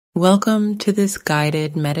Welcome to this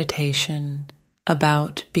guided meditation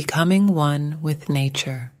about becoming one with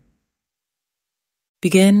nature.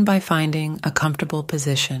 Begin by finding a comfortable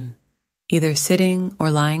position, either sitting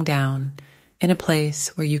or lying down in a place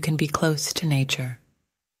where you can be close to nature.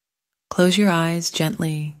 Close your eyes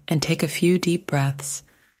gently and take a few deep breaths,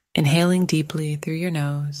 inhaling deeply through your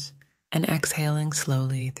nose and exhaling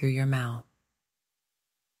slowly through your mouth.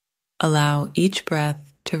 Allow each breath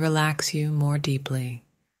to relax you more deeply,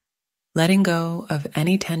 letting go of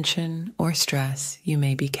any tension or stress you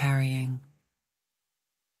may be carrying.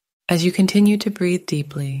 As you continue to breathe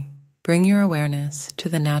deeply, bring your awareness to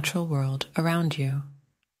the natural world around you.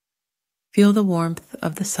 Feel the warmth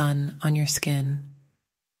of the sun on your skin,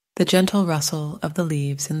 the gentle rustle of the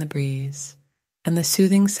leaves in the breeze, and the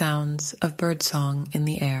soothing sounds of birdsong in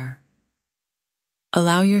the air.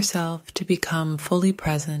 Allow yourself to become fully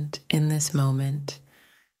present in this moment,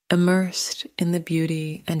 immersed in the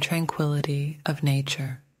beauty and tranquility of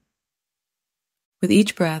nature. With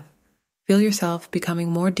each breath, feel yourself becoming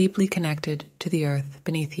more deeply connected to the earth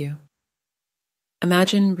beneath you.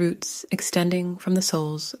 Imagine roots extending from the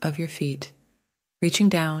soles of your feet, reaching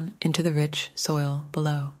down into the rich soil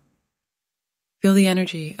below. Feel the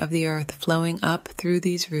energy of the earth flowing up through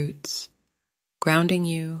these roots, grounding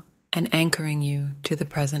you and anchoring you to the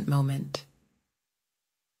present moment.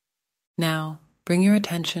 Now, bring your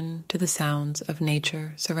attention to the sounds of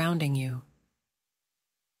nature surrounding you.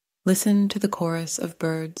 Listen to the chorus of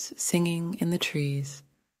birds singing in the trees,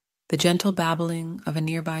 the gentle babbling of a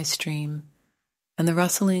nearby stream, and the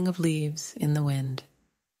rustling of leaves in the wind.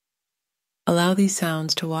 Allow these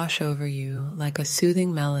sounds to wash over you like a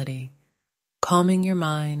soothing melody, calming your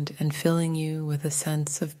mind and filling you with a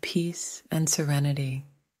sense of peace and serenity.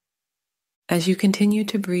 As you continue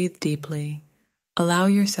to breathe deeply, allow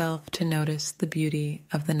yourself to notice the beauty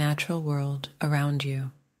of the natural world around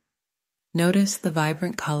you. Notice the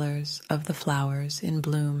vibrant colors of the flowers in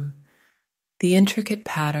bloom, the intricate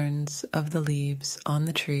patterns of the leaves on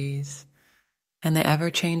the trees, and the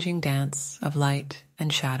ever-changing dance of light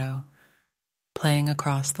and shadow playing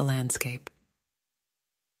across the landscape.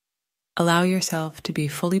 Allow yourself to be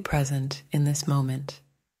fully present in this moment,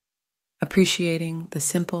 appreciating the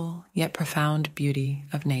simple yet profound beauty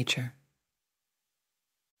of nature.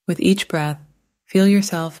 With each breath, feel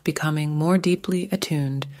yourself becoming more deeply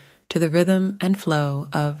attuned to the rhythm and flow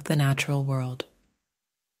of the natural world.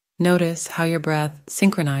 Notice how your breath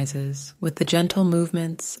synchronizes with the gentle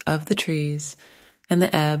movements of the trees and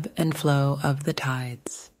the ebb and flow of the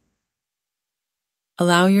tides.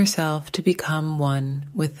 Allow yourself to become one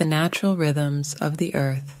with the natural rhythms of the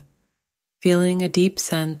earth, feeling a deep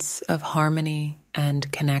sense of harmony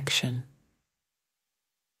and connection.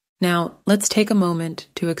 Now, let's take a moment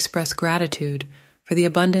to express gratitude for the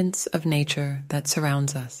abundance of nature that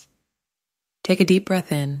surrounds us. Take a deep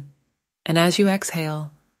breath in, and as you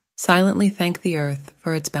exhale, silently thank the earth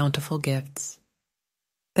for its bountiful gifts.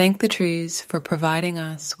 Thank the trees for providing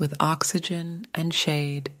us with oxygen and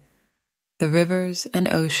shade, the rivers and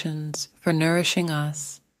oceans for nourishing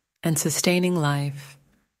us and sustaining life,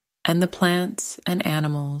 and the plants and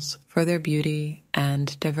animals for their beauty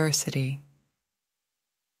and diversity.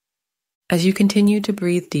 As you continue to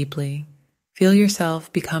breathe deeply, feel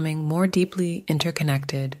yourself becoming more deeply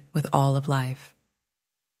interconnected with all of life.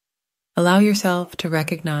 Allow yourself to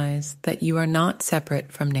recognize that you are not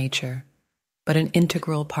separate from nature, but an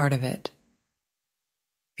integral part of it.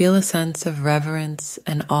 Feel a sense of reverence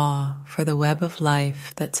and awe for the web of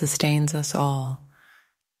life that sustains us all,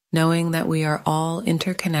 knowing that we are all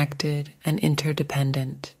interconnected and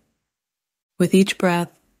interdependent. With each breath,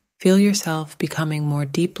 feel yourself becoming more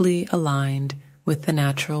deeply aligned with the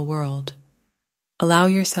natural world. Allow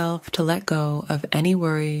yourself to let go of any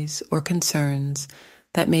worries or concerns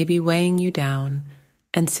that may be weighing you down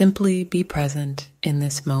and simply be present in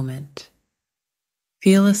this moment.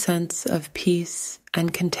 Feel a sense of peace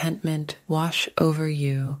and contentment wash over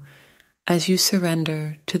you as you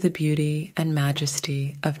surrender to the beauty and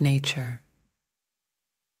majesty of nature.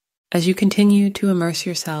 As you continue to immerse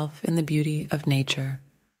yourself in the beauty of nature,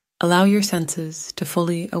 allow your senses to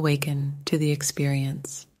fully awaken to the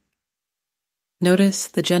experience. Notice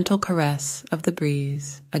the gentle caress of the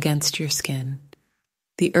breeze against your skin,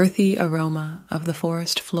 the earthy aroma of the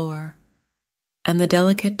forest floor, and the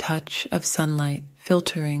delicate touch of sunlight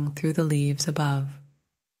filtering through the leaves above.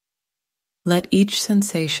 Let each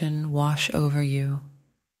sensation wash over you,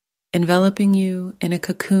 enveloping you in a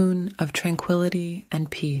cocoon of tranquility and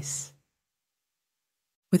peace.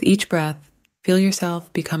 With each breath, feel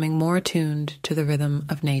yourself becoming more attuned to the rhythm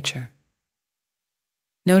of nature.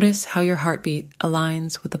 Notice how your heartbeat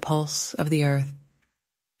aligns with the pulse of the earth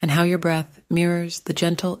and how your breath mirrors the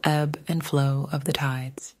gentle ebb and flow of the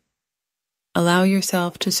tides. Allow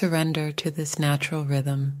yourself to surrender to this natural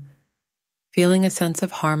rhythm, feeling a sense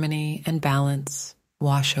of harmony and balance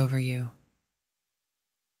wash over you.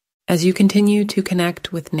 As you continue to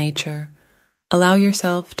connect with nature, allow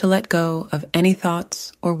yourself to let go of any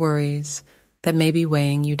thoughts or worries that may be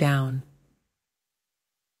weighing you down.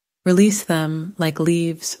 Release them like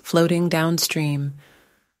leaves floating downstream,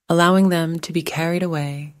 allowing them to be carried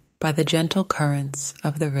away by the gentle currents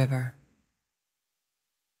of the river.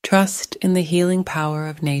 Trust in the healing power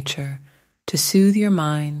of nature to soothe your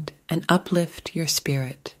mind and uplift your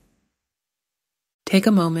spirit. Take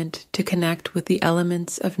a moment to connect with the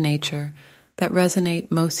elements of nature that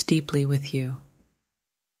resonate most deeply with you.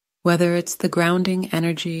 Whether it's the grounding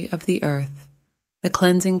energy of the earth, the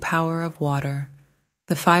cleansing power of water,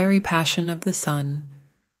 the fiery passion of the sun,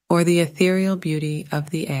 or the ethereal beauty of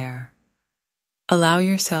the air, allow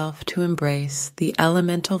yourself to embrace the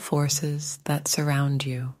elemental forces that surround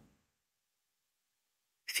you.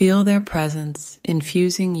 Feel their presence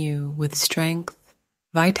infusing you with strength,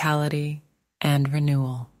 vitality, and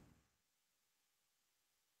renewal.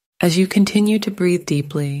 As you continue to breathe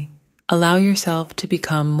deeply, allow yourself to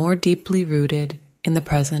become more deeply rooted in the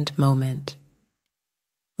present moment.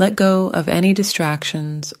 Let go of any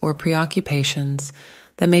distractions or preoccupations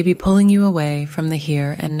that may be pulling you away from the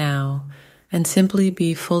here and now, and simply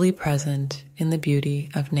be fully present in the beauty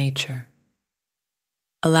of nature.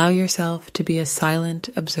 Allow yourself to be a silent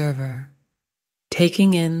observer,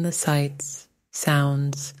 taking in the sights,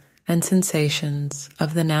 sounds, and sensations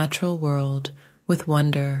of the natural world with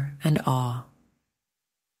wonder and awe.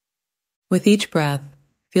 With each breath,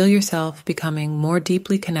 feel yourself becoming more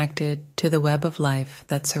deeply connected to the web of life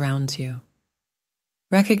that surrounds you.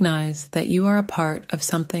 Recognize that you are a part of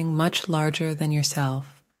something much larger than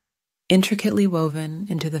yourself, intricately woven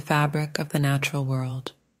into the fabric of the natural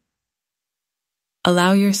world.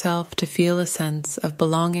 Allow yourself to feel a sense of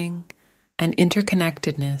belonging and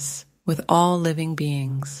interconnectedness with all living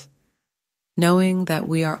beings, knowing that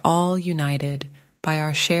we are all united by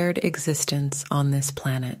our shared existence on this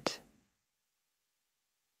planet.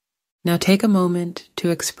 Now take a moment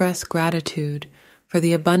to express gratitude for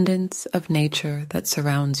the abundance of nature that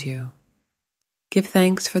surrounds you. Give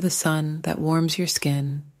thanks for the sun that warms your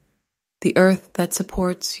skin, the earth that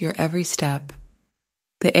supports your every step,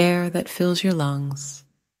 the air that fills your lungs,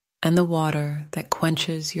 and the water that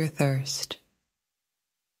quenches your thirst.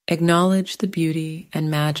 Acknowledge the beauty and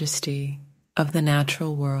majesty of the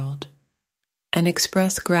natural world, and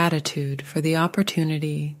express gratitude for the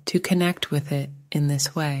opportunity to connect with it in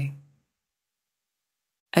this way.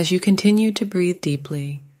 As you continue to breathe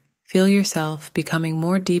deeply, feel yourself becoming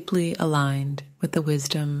more deeply aligned with the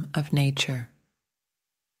wisdom of nature.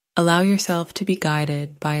 Allow yourself to be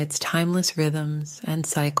guided by its timeless rhythms and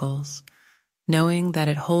cycles, knowing that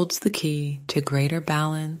it holds the key to greater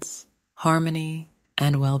balance, harmony,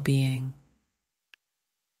 and well-being.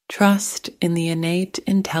 Trust in the innate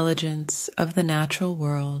intelligence of the natural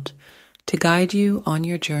world to guide you on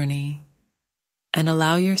your journey, and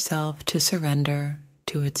allow yourself to surrender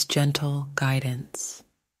to its gentle guidance.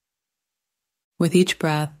 With each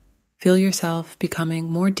breath, feel yourself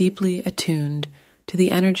becoming more deeply attuned to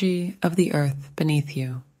the energy of the earth beneath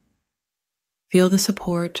you. Feel the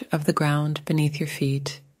support of the ground beneath your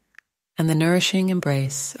feet and the nourishing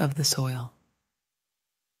embrace of the soil.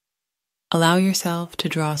 Allow yourself to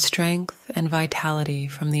draw strength and vitality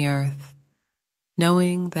from the earth,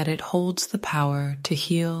 knowing that it holds the power to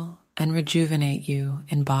heal and rejuvenate you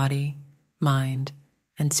in body, mind,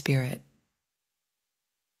 and spirit.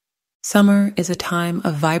 Summer is a time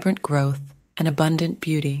of vibrant growth and abundant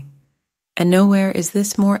beauty, and nowhere is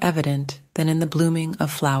this more evident than in the blooming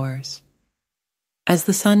of flowers. As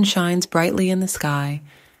the sun shines brightly in the sky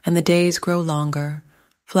and the days grow longer,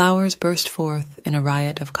 flowers burst forth in a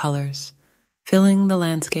riot of colors, filling the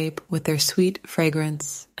landscape with their sweet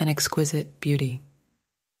fragrance and exquisite beauty.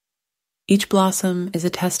 Each blossom is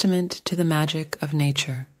a testament to the magic of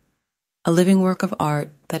nature, a living work of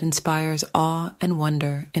art that inspires awe and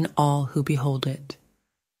wonder in all who behold it.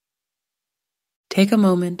 Take a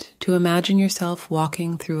moment to imagine yourself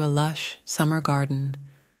walking through a lush summer garden,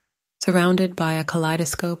 surrounded by a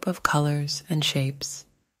kaleidoscope of colors and shapes.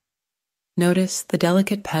 Notice the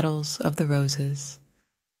delicate petals of the roses,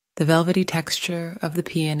 the velvety texture of the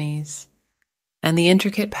peonies, and the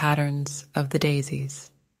intricate patterns of the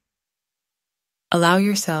daisies. Allow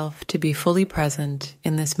yourself to be fully present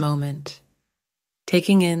in this moment,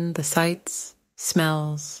 taking in the sights,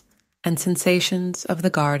 smells, and sensations of the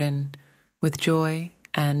garden with joy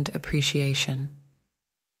and appreciation.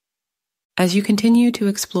 As you continue to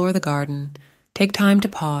explore the garden, take time to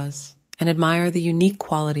pause and admire the unique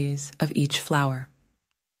qualities of each flower.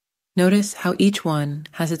 Notice how each one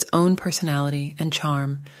has its own personality and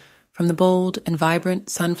charm, from the bold and vibrant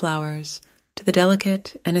sunflowers to the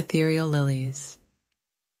delicate and ethereal lilies.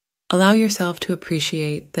 Allow yourself to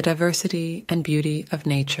appreciate the diversity and beauty of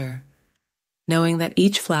nature, knowing that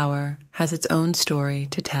each flower has its own story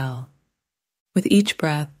to tell. With each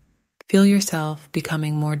breath, feel yourself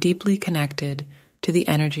becoming more deeply connected to the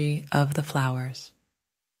energy of the flowers.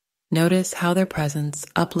 Notice how their presence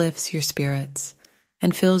uplifts your spirits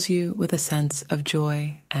and fills you with a sense of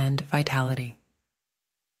joy and vitality.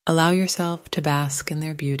 Allow yourself to bask in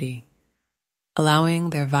their beauty, allowing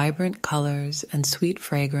their vibrant colors and sweet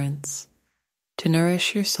fragrance to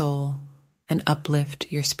nourish your soul and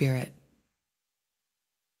uplift your spirit.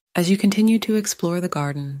 As you continue to explore the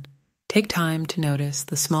garden, take time to notice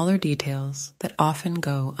the smaller details that often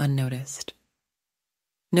go unnoticed.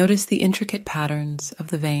 Notice the intricate patterns of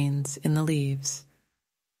the veins in the leaves,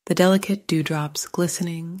 the delicate dewdrops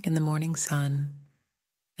glistening in the morning sun,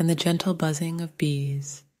 and the gentle buzzing of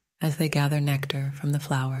bees as they gather nectar from the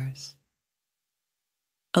flowers.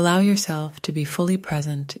 Allow yourself to be fully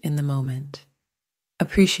present in the moment,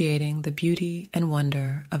 appreciating the beauty and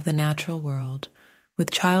wonder of the natural world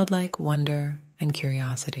with childlike wonder and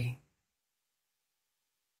curiosity.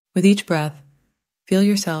 With each breath, feel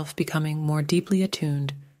yourself becoming more deeply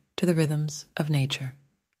attuned to the rhythms of nature.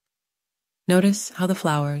 Notice how the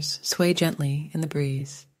flowers sway gently in the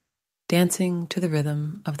breeze, dancing to the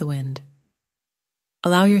rhythm of the wind.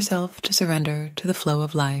 Allow yourself to surrender to the flow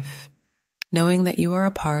of life, knowing that you are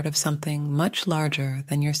a part of something much larger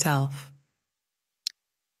than yourself.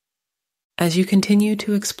 As you continue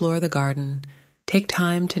to explore the garden, take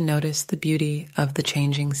time to notice the beauty of the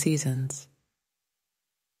changing seasons.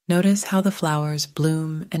 Notice how the flowers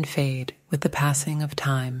bloom and fade with the passing of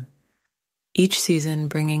time, each season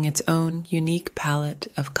bringing its own unique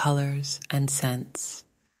palette of colors and scents.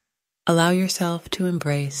 Allow yourself to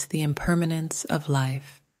embrace the impermanence of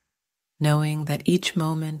life, knowing that each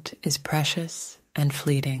moment is precious and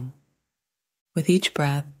fleeting. With each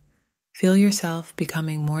breath, feel yourself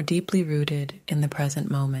becoming more deeply rooted in the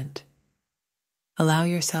present moment. Allow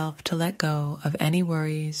yourself to let go of any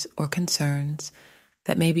worries or concerns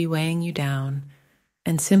that may be weighing you down,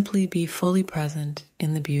 and simply be fully present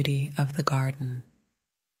in the beauty of the garden.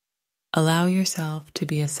 Allow yourself to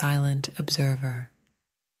be a silent observer,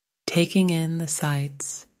 taking in the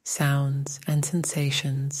sights, sounds, and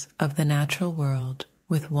sensations of the natural world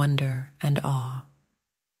with wonder and awe.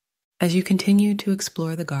 As you continue to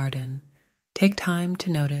explore the garden, take time to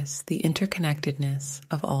notice the interconnectedness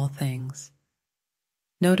of all things.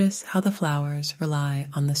 Notice how the flowers rely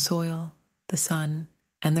on the soil, the sun,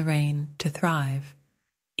 and the rain to thrive,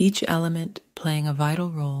 each element playing a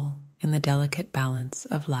vital role in the delicate balance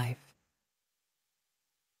of life.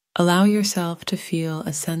 Allow yourself to feel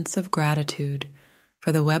a sense of gratitude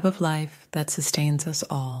for the web of life that sustains us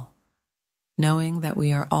all, knowing that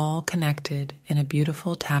we are all connected in a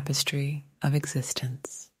beautiful tapestry of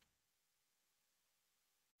existence.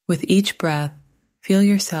 With each breath, feel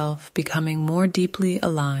yourself becoming more deeply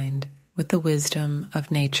aligned with the wisdom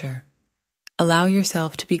of nature. Allow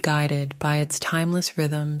yourself to be guided by its timeless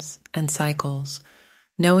rhythms and cycles,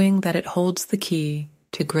 knowing that it holds the key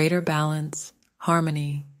to greater balance,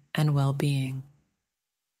 harmony, and well-being.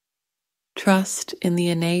 Trust in the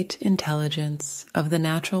innate intelligence of the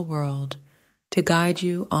natural world to guide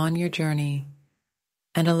you on your journey,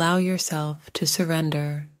 and allow yourself to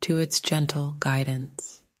surrender to its gentle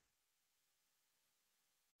guidance.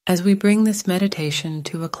 As we bring this meditation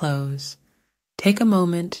to a close, take a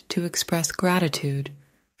moment to express gratitude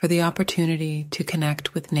for the opportunity to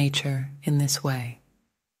connect with nature in this way.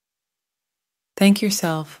 Thank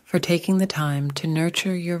yourself for taking the time to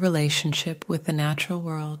nurture your relationship with the natural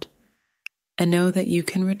world, and know that you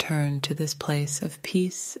can return to this place of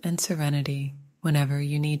peace and serenity whenever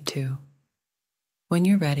you need to. When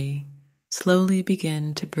you're ready, slowly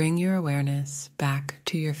begin to bring your awareness back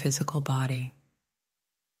to your physical body.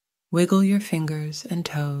 Wiggle your fingers and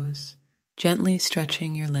toes, gently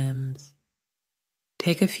stretching your limbs.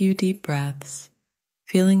 Take a few deep breaths,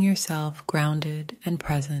 feeling yourself grounded and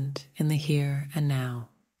present in the here and now.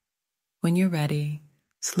 When you're ready,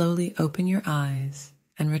 slowly open your eyes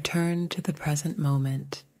and return to the present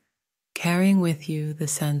moment, carrying with you the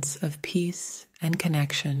sense of peace and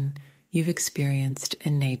connection you've experienced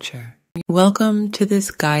in nature. Welcome to this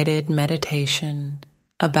guided meditation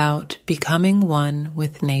about becoming one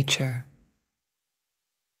with nature.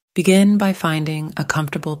 Begin by finding a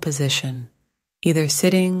comfortable position, either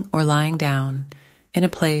sitting or lying down, in a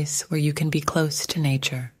place where you can be close to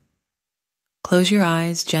nature. Close your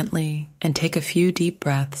eyes gently and take a few deep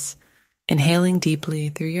breaths, inhaling deeply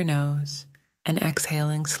through your nose and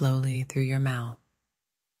exhaling slowly through your mouth.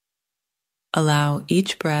 Allow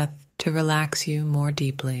each breath to relax you more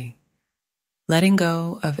deeply, letting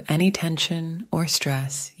go of any tension or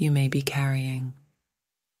stress you may be carrying.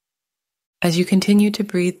 As you continue to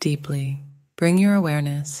breathe deeply, bring your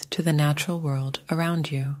awareness to the natural world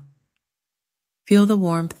around you. Feel the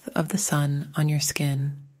warmth of the sun on your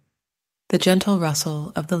skin, the gentle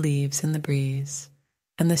rustle of the leaves in the breeze,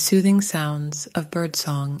 and the soothing sounds of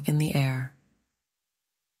birdsong in the air.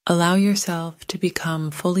 Allow yourself to become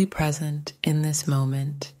fully present in this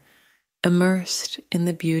moment, immersed in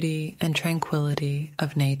the beauty and tranquility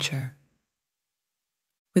of nature.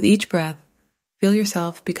 With each breath, feel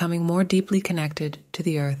yourself becoming more deeply connected to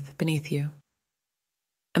the earth beneath you.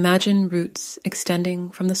 Imagine roots extending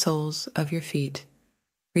from the soles of your feet,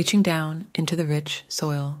 reaching down into the rich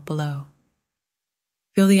soil below.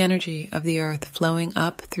 Feel the energy of the earth flowing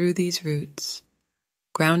up through these roots,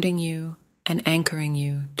 grounding you and anchoring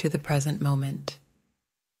you to the present moment.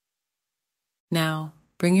 Now,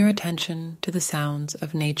 bring your attention to the sounds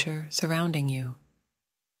of nature surrounding you.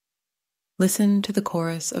 Listen to the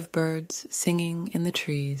chorus of birds singing in the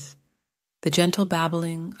trees, the gentle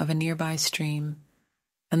babbling of a nearby stream,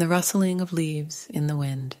 and the rustling of leaves in the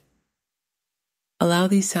wind. Allow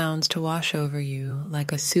these sounds to wash over you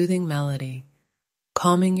like a soothing melody,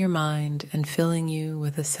 calming your mind and filling you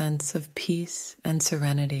with a sense of peace and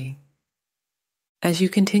serenity. As you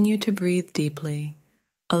continue to breathe deeply,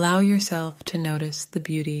 allow yourself to notice the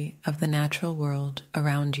beauty of the natural world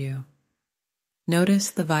around you. Notice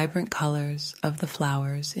the vibrant colors of the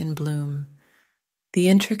flowers in bloom, the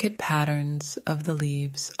intricate patterns of the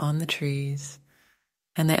leaves on the trees,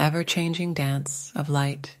 and the ever-changing dance of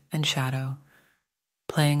light and shadow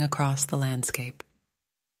playing across the landscape.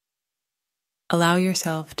 Allow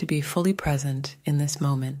yourself to be fully present in this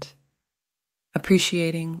moment,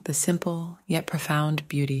 appreciating the simple yet profound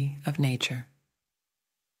beauty of nature.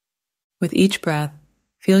 With each breath,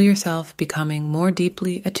 feel yourself becoming more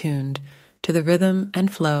deeply attuned to the rhythm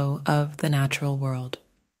and flow of the natural world.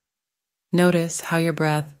 Notice how your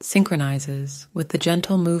breath synchronizes with the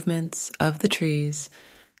gentle movements of the trees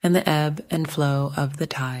and the ebb and flow of the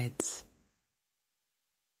tides.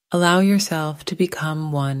 Allow yourself to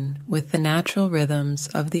become one with the natural rhythms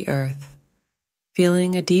of the earth,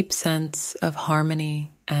 feeling a deep sense of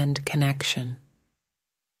harmony and connection.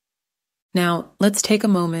 Now, let's take a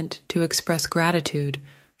moment to express gratitude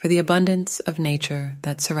for the abundance of nature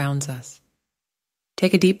that surrounds us.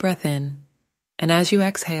 Take a deep breath in, and as you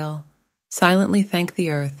exhale, silently thank the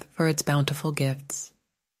earth for its bountiful gifts.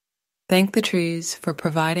 Thank the trees for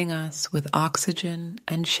providing us with oxygen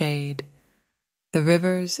and shade, the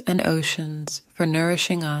rivers and oceans for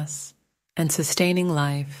nourishing us and sustaining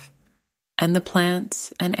life, and the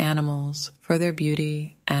plants and animals for their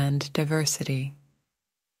beauty and diversity.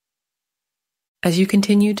 As you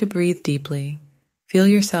continue to breathe deeply, feel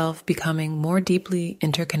yourself becoming more deeply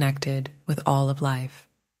interconnected with all of life.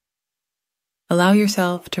 Allow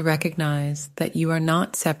yourself to recognize that you are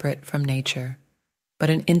not separate from nature, but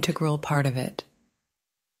an integral part of it.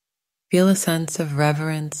 Feel a sense of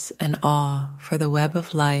reverence and awe for the web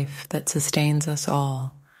of life that sustains us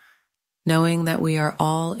all, knowing that we are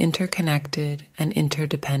all interconnected and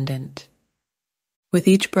interdependent. With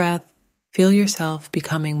each breath, feel yourself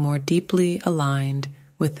becoming more deeply aligned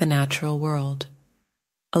with the natural world.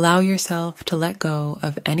 Allow yourself to let go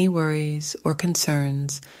of any worries or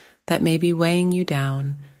concerns that may be weighing you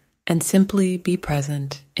down and simply be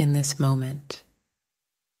present in this moment.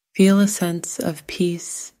 Feel a sense of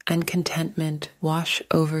peace and contentment wash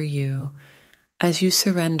over you as you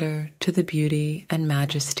surrender to the beauty and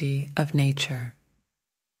majesty of nature.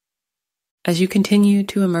 As you continue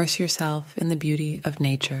to immerse yourself in the beauty of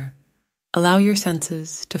nature, allow your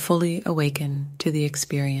senses to fully awaken to the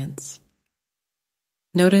experience.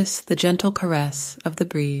 Notice the gentle caress of the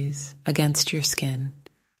breeze against your skin,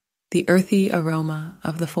 the earthy aroma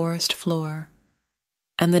of the forest floor,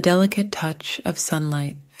 and the delicate touch of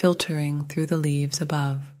sunlight filtering through the leaves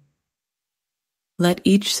above. Let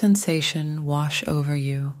each sensation wash over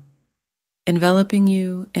you, enveloping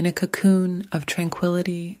you in a cocoon of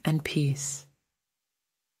tranquility and peace.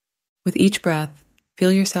 With each breath,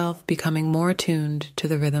 feel yourself becoming more attuned to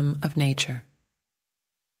the rhythm of nature.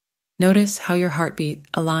 Notice how your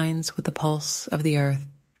heartbeat aligns with the pulse of the earth,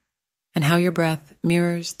 and how your breath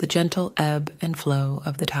mirrors the gentle ebb and flow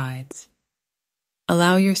of the tides.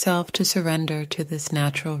 Allow yourself to surrender to this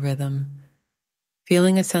natural rhythm,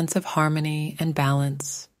 feeling a sense of harmony and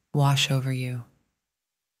balance wash over you.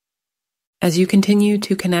 As you continue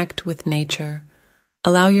to connect with nature,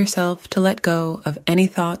 allow yourself to let go of any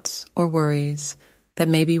thoughts or worries that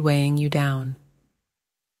may be weighing you down.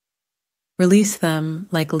 Release them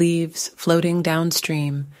like leaves floating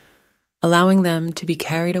downstream, allowing them to be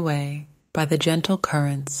carried away by the gentle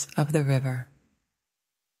currents of the river.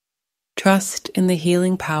 Trust in the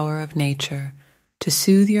healing power of nature to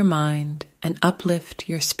soothe your mind and uplift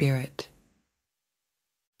your spirit.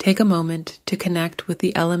 Take a moment to connect with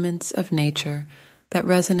the elements of nature that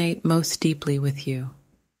resonate most deeply with you.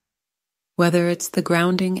 Whether it's the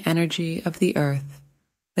grounding energy of the earth,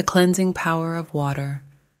 the cleansing power of water,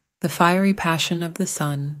 the fiery passion of the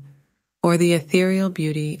sun, or the ethereal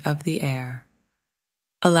beauty of the air,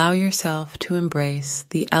 allow yourself to embrace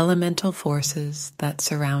the elemental forces that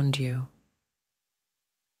surround you.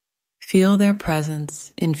 Feel their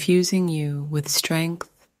presence infusing you with strength,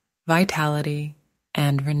 vitality,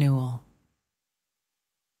 and renewal.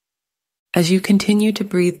 As you continue to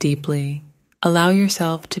breathe deeply, allow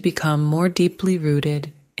yourself to become more deeply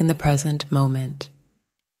rooted in the present moment.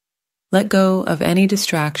 Let go of any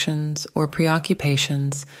distractions or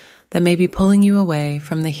preoccupations that may be pulling you away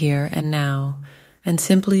from the here and now, and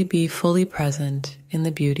simply be fully present in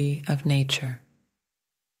the beauty of nature.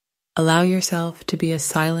 Allow yourself to be a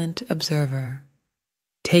silent observer,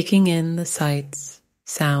 taking in the sights,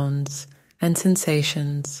 sounds, and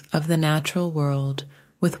sensations of the natural world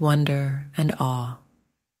with wonder and awe.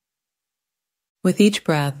 With each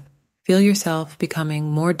breath, feel yourself becoming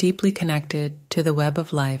more deeply connected to the web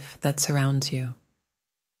of life that surrounds you.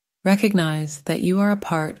 Recognize that you are a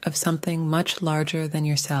part of something much larger than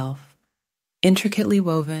yourself, intricately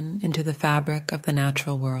woven into the fabric of the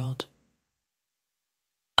natural world.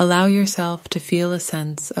 Allow yourself to feel a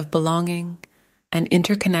sense of belonging and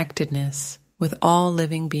interconnectedness with all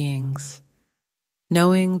living beings,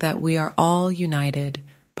 knowing that we are all united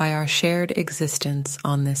by our shared existence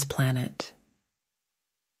on this planet.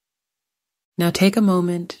 Now take a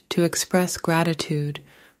moment to express gratitude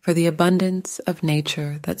for the abundance of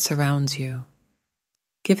nature that surrounds you.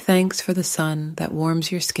 Give thanks for the sun that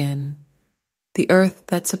warms your skin, the earth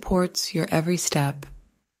that supports your every step,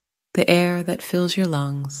 the air that fills your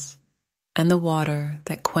lungs, and the water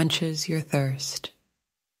that quenches your thirst.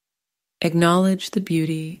 Acknowledge the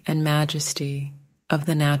beauty and majesty of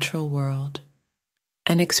the natural world,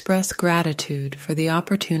 and express gratitude for the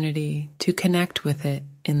opportunity to connect with it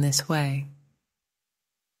in this way.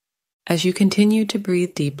 As you continue to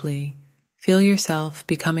breathe deeply, feel yourself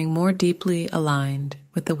becoming more deeply aligned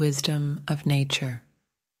with the wisdom of nature.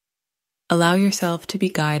 Allow yourself to be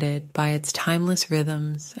guided by its timeless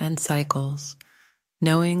rhythms and cycles,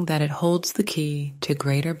 knowing that it holds the key to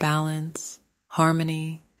greater balance,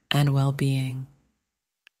 harmony, and well-being.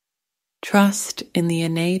 Trust in the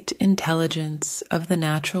innate intelligence of the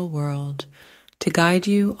natural world to guide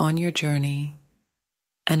you on your journey,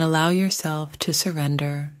 and allow yourself to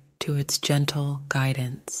surrender to its gentle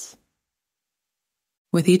guidance.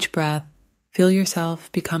 With each breath, feel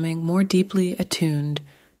yourself becoming more deeply attuned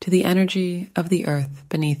to the energy of the earth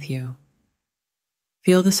beneath you.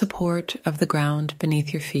 Feel the support of the ground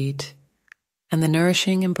beneath your feet and the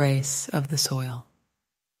nourishing embrace of the soil.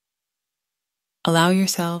 Allow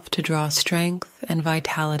yourself to draw strength and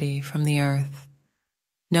vitality from the earth,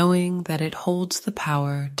 knowing that it holds the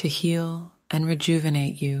power to heal and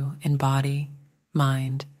rejuvenate you in body,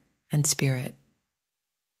 mind, and spirit.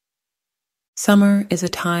 Summer is a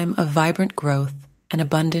time of vibrant growth and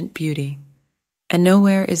abundant beauty, and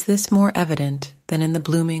nowhere is this more evident than in the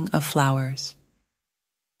blooming of flowers.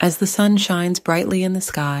 As the sun shines brightly in the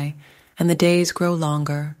sky and the days grow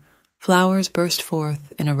longer, flowers burst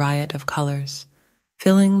forth in a riot of colors,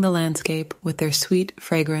 filling the landscape with their sweet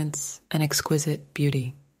fragrance and exquisite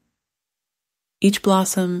beauty. Each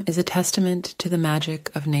blossom is a testament to the magic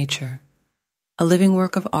of nature, a living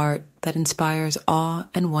work of art that inspires awe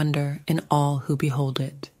and wonder in all who behold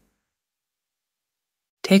it.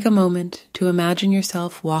 Take a moment to imagine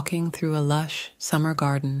yourself walking through a lush summer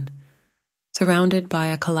garden, surrounded by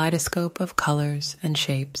a kaleidoscope of colors and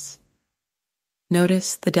shapes.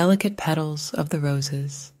 Notice the delicate petals of the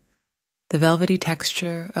roses, the velvety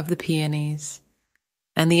texture of the peonies,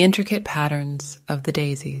 and the intricate patterns of the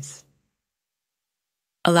daisies.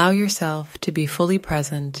 Allow yourself to be fully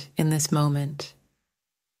present in this moment,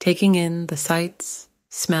 taking in the sights,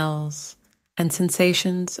 smells, and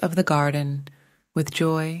sensations of the garden with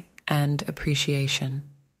joy and appreciation.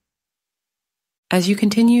 As you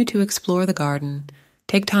continue to explore the garden,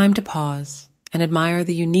 take time to pause and admire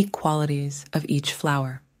the unique qualities of each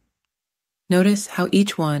flower. Notice how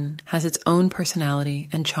each one has its own personality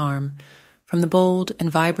and charm, from the bold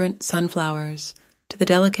and vibrant sunflowers to the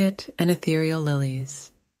delicate and ethereal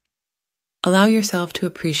lilies. Allow yourself to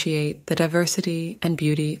appreciate the diversity and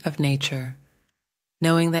beauty of nature,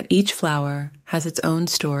 knowing that each flower has its own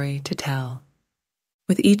story to tell.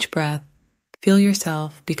 With each breath, feel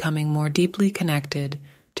yourself becoming more deeply connected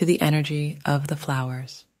to the energy of the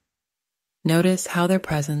flowers. Notice how their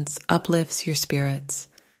presence uplifts your spirits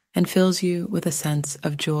and fills you with a sense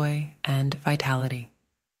of joy and vitality.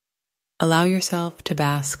 Allow yourself to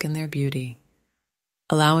bask in their beauty,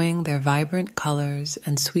 allowing their vibrant colors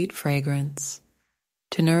and sweet fragrance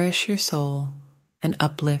to nourish your soul and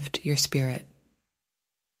uplift your spirit.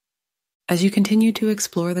 As you continue to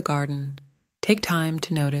explore the garden, take time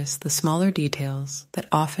to notice the smaller details that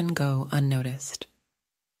often go unnoticed.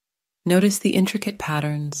 Notice the intricate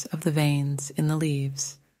patterns of the veins in the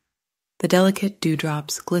leaves, the delicate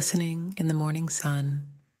dewdrops glistening in the morning sun,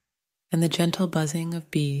 and the gentle buzzing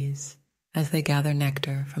of bees as they gather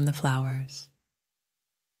nectar from the flowers.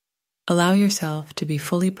 Allow yourself to be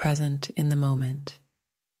fully present in the moment,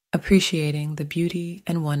 appreciating the beauty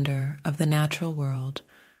and wonder of the natural world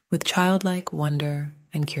with childlike wonder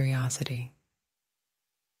and curiosity.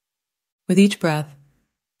 With each breath,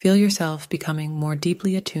 feel yourself becoming more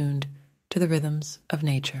deeply attuned to the rhythms of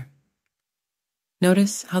nature.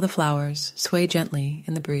 Notice how the flowers sway gently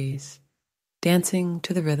in the breeze, dancing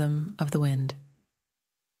to the rhythm of the wind.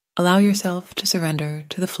 Allow yourself to surrender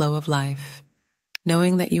to the flow of life,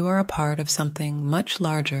 knowing that you are a part of something much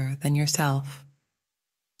larger than yourself.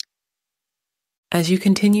 As you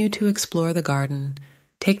continue to explore the garden,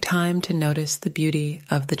 take time to notice the beauty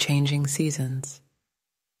of the changing seasons.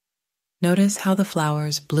 Notice how the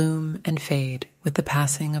flowers bloom and fade with the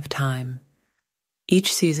passing of time,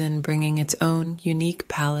 each season bringing its own unique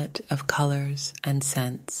palette of colors and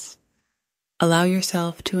scents. Allow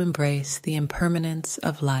yourself to embrace the impermanence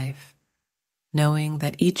of life, knowing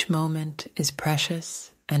that each moment is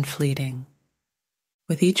precious and fleeting.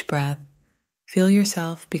 With each breath, feel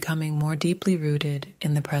yourself becoming more deeply rooted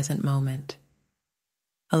in the present moment.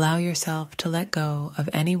 Allow yourself to let go of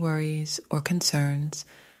any worries or concerns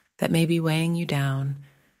that may be weighing you down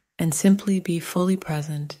and simply be fully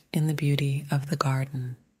present in the beauty of the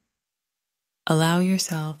garden. Allow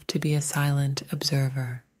yourself to be a silent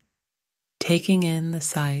observer, taking in the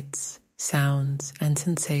sights, sounds, and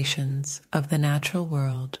sensations of the natural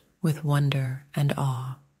world with wonder and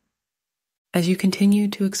awe. As you continue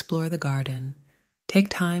to explore the garden, take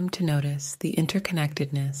time to notice the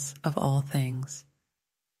interconnectedness of all things.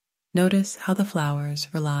 Notice how the flowers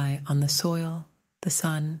rely on the soil, the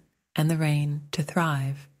sun, and the rain to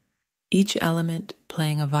thrive, each element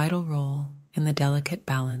playing a vital role in the delicate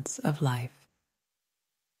balance of life.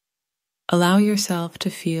 Allow yourself to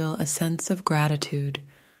feel a sense of gratitude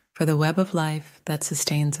for the web of life that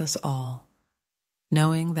sustains us all,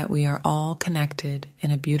 knowing that we are all connected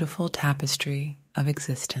in a beautiful tapestry of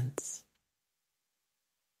existence.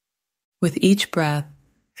 With each breath,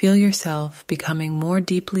 feel yourself becoming more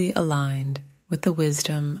deeply aligned with the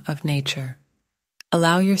wisdom of nature.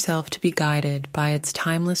 Allow yourself to be guided by its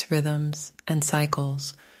timeless rhythms and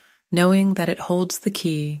cycles, knowing that it holds the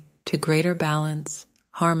key to greater balance,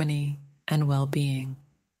 harmony, and well-being.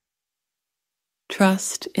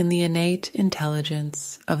 Trust in the innate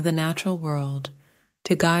intelligence of the natural world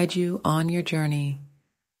to guide you on your journey,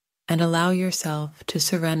 and allow yourself to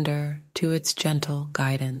surrender to its gentle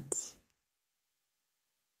guidance.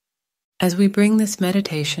 As we bring this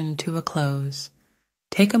meditation to a close,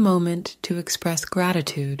 take a moment to express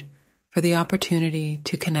gratitude for the opportunity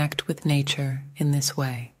to connect with nature in this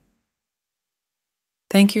way.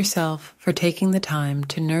 Thank yourself for taking the time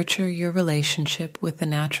to nurture your relationship with the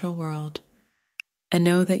natural world, and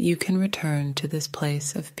know that you can return to this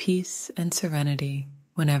place of peace and serenity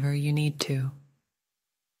whenever you need to.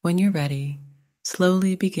 When you're ready,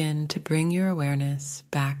 slowly begin to bring your awareness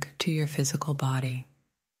back to your physical body.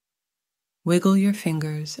 Wiggle your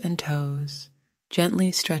fingers and toes,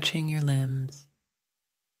 gently stretching your limbs.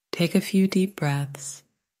 Take a few deep breaths,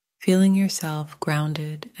 feeling yourself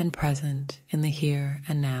grounded and present in the here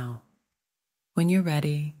and now. When you're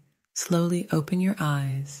ready, slowly open your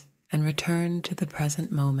eyes and return to the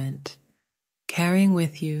present moment, carrying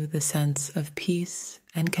with you the sense of peace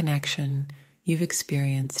and connection you've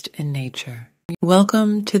experienced in nature.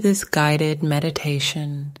 Welcome to this guided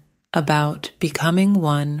meditation about becoming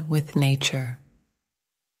one with nature.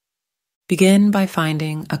 Begin by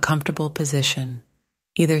finding a comfortable position,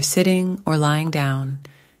 either sitting or lying down,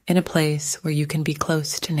 in a place where you can be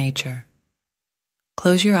close to nature.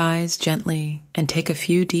 Close your eyes gently and take a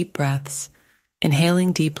few deep breaths,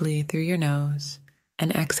 inhaling deeply through your nose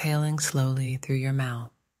and exhaling slowly through your mouth.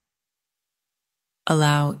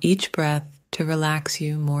 Allow each breath to relax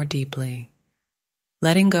you more deeply,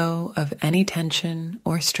 letting go of any tension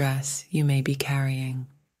or stress you may be carrying.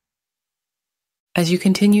 As you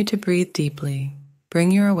continue to breathe deeply,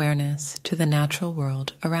 bring your awareness to the natural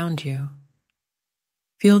world around you.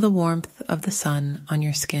 Feel the warmth of the sun on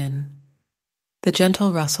your skin, the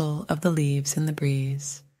gentle rustle of the leaves in the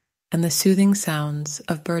breeze, and the soothing sounds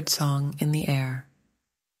of birdsong in the air.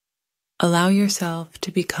 Allow yourself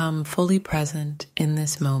to become fully present in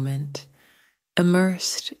this moment,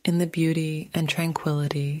 immersed in the beauty and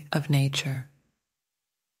tranquility of nature.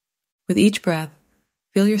 With each breath,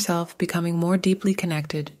 feel yourself becoming more deeply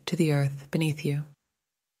connected to the earth beneath you.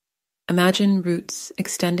 Imagine roots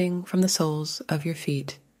extending from the soles of your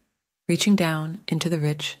feet, reaching down into the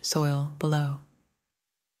rich soil below.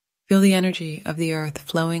 Feel the energy of the earth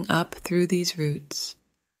flowing up through these roots,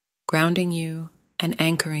 grounding you and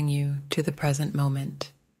anchoring you to the present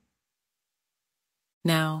moment.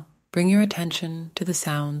 Now, bring your attention to the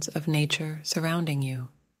sounds of nature surrounding you.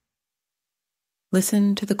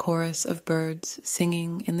 Listen to the chorus of birds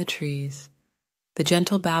singing in the trees, the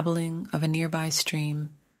gentle babbling of a nearby stream,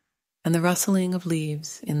 and the rustling of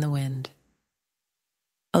leaves in the wind.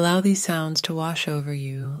 Allow these sounds to wash over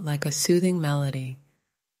you like a soothing melody,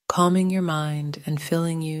 calming your mind and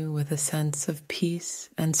filling you with a sense of peace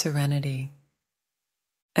and serenity.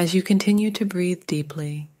 As you continue to breathe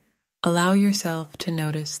deeply, allow yourself to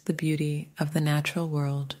notice the beauty of the natural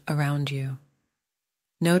world around you.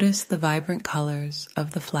 Notice the vibrant colors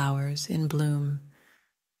of the flowers in bloom,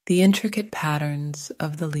 the intricate patterns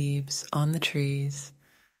of the leaves on the trees,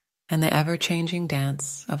 and the ever-changing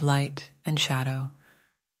dance of light and shadow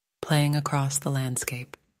playing across the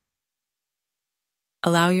landscape.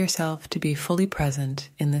 Allow yourself to be fully present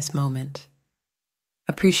in this moment,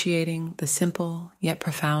 appreciating the simple yet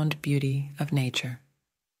profound beauty of nature.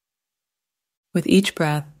 With each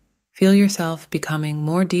breath, feel yourself becoming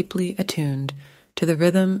more deeply attuned to the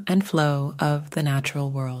rhythm and flow of the natural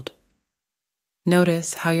world.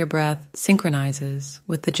 Notice how your breath synchronizes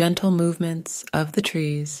with the gentle movements of the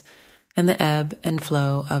trees and the ebb and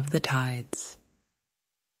flow of the tides.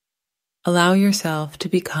 Allow yourself to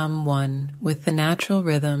become one with the natural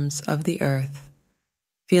rhythms of the earth,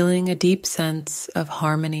 feeling a deep sense of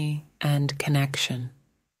harmony and connection.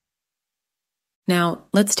 Now,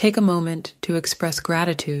 let's take a moment to express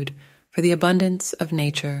gratitude for the abundance of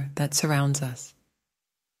nature that surrounds us.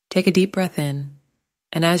 Take a deep breath in,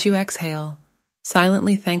 and as you exhale,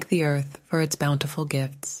 silently thank the earth for its bountiful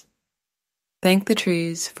gifts. Thank the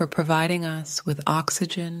trees for providing us with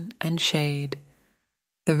oxygen and shade,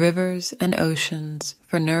 the rivers and oceans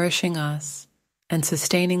for nourishing us and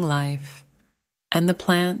sustaining life, and the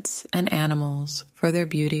plants and animals for their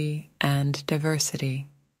beauty and diversity.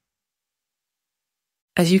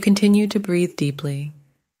 As you continue to breathe deeply,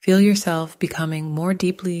 feel yourself becoming more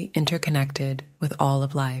deeply interconnected with all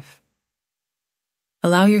of life.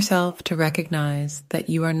 Allow yourself to recognize that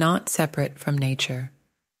you are not separate from nature,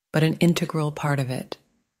 but an integral part of it.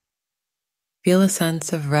 Feel a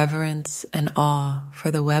sense of reverence and awe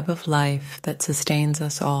for the web of life that sustains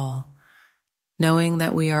us all, knowing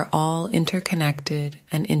that we are all interconnected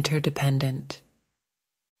and interdependent.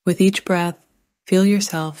 With each breath, feel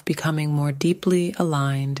yourself becoming more deeply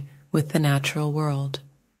aligned with the natural world.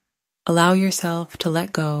 Allow yourself to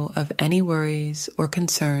let go of any worries or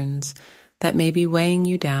concerns that may be weighing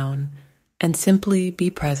you down and simply be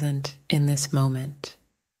present in this moment.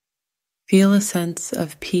 Feel a sense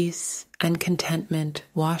of peace and contentment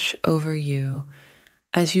wash over you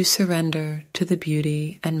as you surrender to the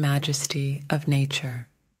beauty and majesty of nature.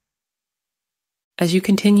 As you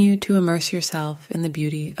continue to immerse yourself in the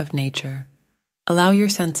beauty of nature, allow your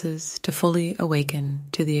senses to fully awaken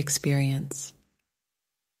to the experience.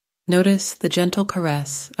 Notice the gentle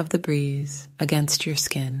caress of the breeze against your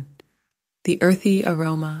skin, the earthy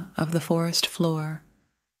aroma of the forest floor,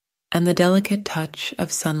 and the delicate touch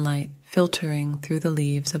of sunlight filtering through the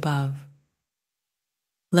leaves above.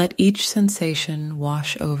 Let each sensation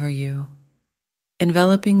wash over you,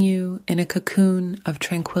 enveloping you in a cocoon of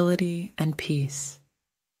tranquility and peace.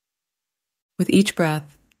 With each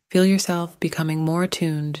breath, feel yourself becoming more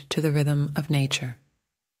attuned to the rhythm of nature.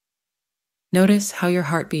 Notice how your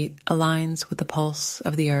heartbeat aligns with the pulse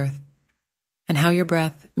of the earth, and how your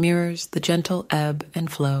breath mirrors the gentle ebb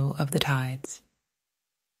and flow of the tides.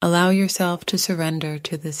 Allow yourself to surrender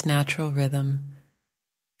to this natural rhythm,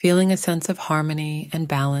 feeling a sense of harmony and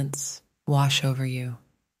balance wash over you.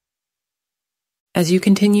 As you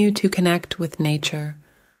continue to connect with nature,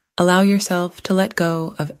 allow yourself to let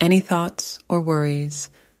go of any thoughts or worries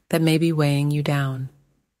that may be weighing you down.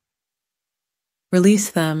 Release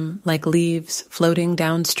them like leaves floating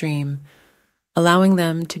downstream, allowing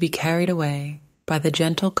them to be carried away by the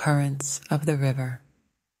gentle currents of the river.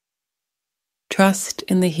 Trust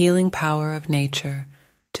in the healing power of nature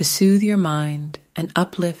to soothe your mind and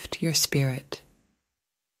uplift your spirit.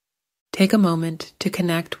 Take a moment to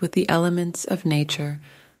connect with the elements of nature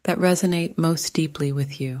that resonate most deeply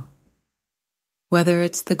with you. Whether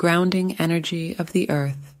it's the grounding energy of the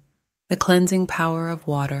earth, the cleansing power of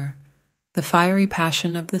water, the fiery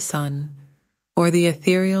passion of the sun, or the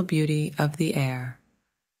ethereal beauty of the air,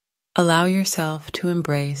 allow yourself to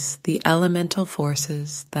embrace the elemental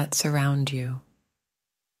forces that surround you.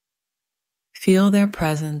 Feel their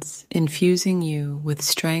presence infusing you with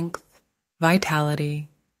strength, vitality,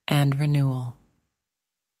 and renewal.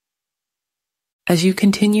 As you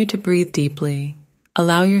continue to breathe deeply,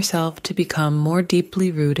 allow yourself to become more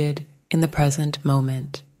deeply rooted in the present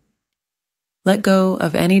moment. Let go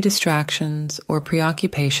of any distractions or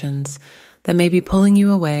preoccupations that may be pulling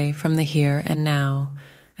you away from the here and now,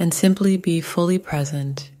 and simply be fully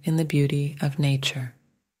present in the beauty of nature.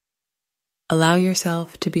 Allow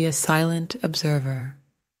yourself to be a silent observer,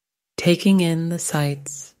 taking in the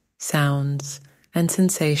sights, sounds, and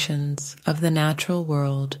sensations of the natural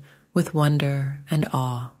world with wonder and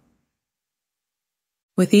awe.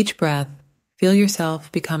 With each breath, feel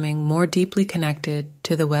yourself becoming more deeply connected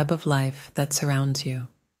to the web of life that surrounds you.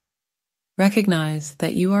 Recognize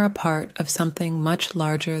that you are a part of something much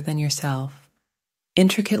larger than yourself,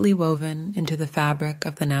 intricately woven into the fabric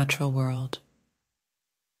of the natural world.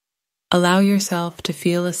 Allow yourself to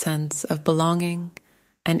feel a sense of belonging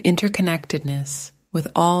and interconnectedness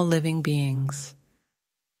with all living beings,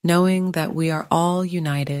 knowing that we are all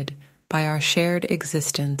united by our shared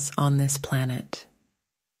existence on this planet.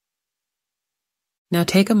 Now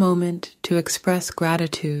take a moment to express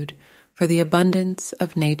gratitude for the abundance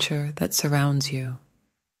of nature that surrounds you.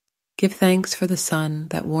 Give thanks for the sun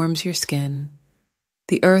that warms your skin,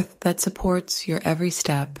 the earth that supports your every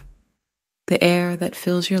step, the air that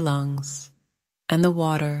fills your lungs, and the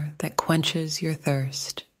water that quenches your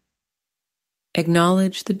thirst.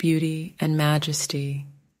 Acknowledge the beauty and majesty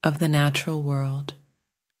of the natural world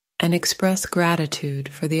and express gratitude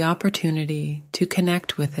for the opportunity to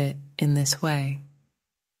connect with it in this way.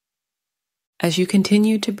 As you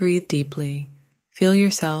continue to breathe deeply, feel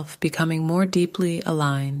yourself becoming more deeply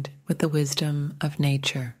aligned with the wisdom of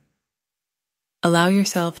nature. Allow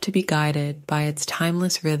yourself to be guided by its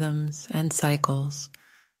timeless rhythms and cycles,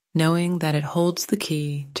 knowing that it holds the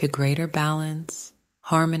key to greater balance,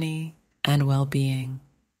 harmony, and well-being.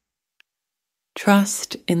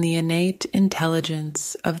 Trust in the innate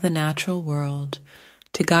intelligence of the natural world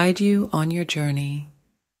to guide you on your journey,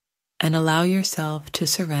 and allow yourself to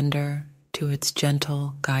surrender to its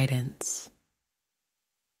gentle guidance.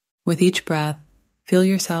 With each breath, feel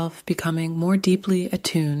yourself becoming more deeply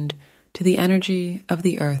attuned to the energy of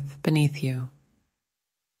the earth beneath you.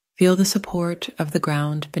 Feel the support of the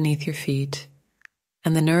ground beneath your feet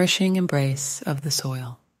and the nourishing embrace of the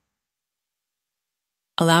soil.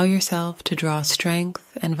 Allow yourself to draw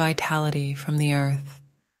strength and vitality from the earth,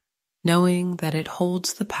 knowing that it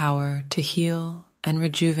holds the power to heal and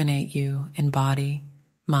rejuvenate you in body,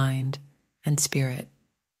 mind, and spirit.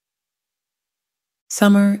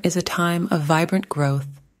 Summer is a time of vibrant growth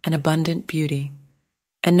and abundant beauty,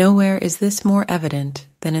 and nowhere is this more evident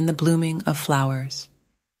than in the blooming of flowers.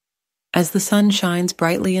 As the sun shines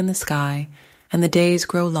brightly in the sky and the days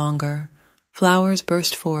grow longer, flowers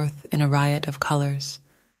burst forth in a riot of colors,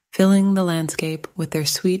 filling the landscape with their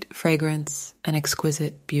sweet fragrance and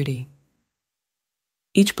exquisite beauty.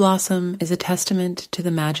 Each blossom is a testament to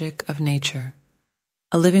the magic of nature,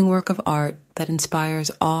 a living work of art that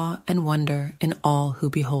inspires awe and wonder in all who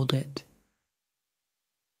behold it.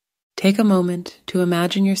 Take a moment to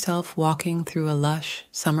imagine yourself walking through a lush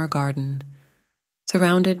summer garden,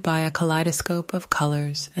 surrounded by a kaleidoscope of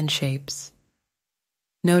colors and shapes.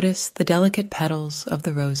 Notice the delicate petals of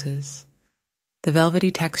the roses, the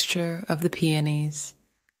velvety texture of the peonies,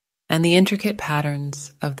 and the intricate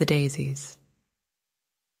patterns of the daisies.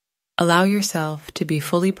 Allow yourself to be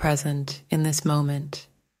fully present in this moment,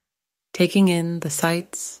 taking in the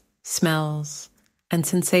sights, smells, and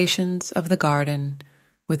sensations of the garden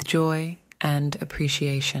with joy and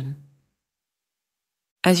appreciation.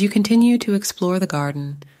 As you continue to explore the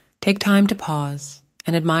garden, take time to pause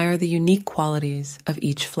and admire the unique qualities of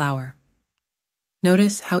each flower.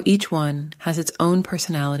 Notice how each one has its own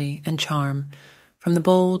personality and charm, from the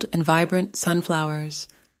bold and vibrant sunflowers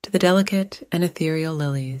to the delicate and ethereal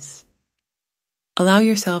lilies. Allow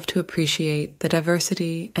yourself to appreciate the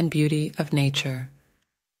diversity and beauty of nature,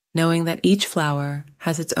 knowing that each flower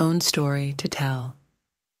has its own story to tell.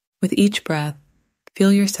 With each breath,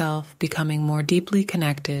 feel yourself becoming more deeply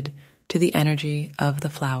connected to the energy of the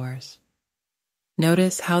flowers.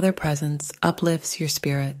 Notice how their presence uplifts your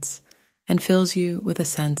spirits and fills you with a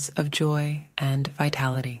sense of joy and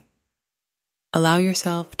vitality. Allow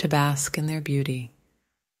yourself to bask in their beauty,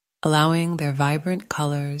 allowing their vibrant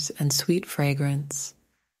colors and sweet fragrance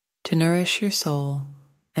to nourish your soul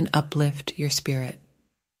and uplift your spirit.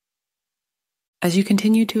 As you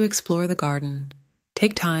continue to explore the garden,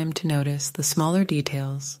 take time to notice the smaller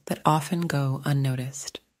details that often go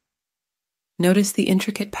unnoticed. Notice the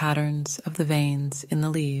intricate patterns of the veins in the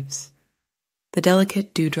leaves, the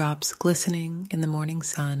delicate dewdrops glistening in the morning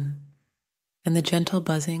sun, and the gentle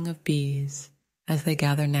buzzing of bees as they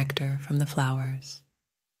gather nectar from the flowers.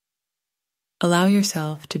 Allow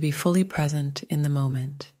yourself to be fully present in the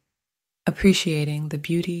moment, appreciating the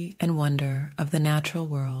beauty and wonder of the natural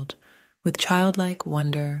world with childlike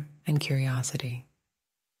wonder and curiosity.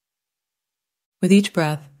 With each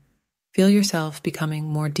breath, feel yourself becoming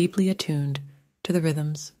more deeply attuned to the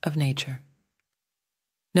rhythms of nature.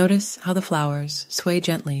 Notice how the flowers sway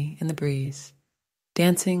gently in the breeze,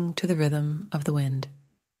 dancing to the rhythm of the wind.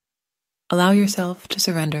 Allow yourself to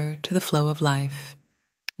surrender to the flow of life,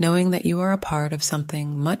 knowing that you are a part of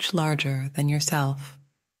something much larger than yourself.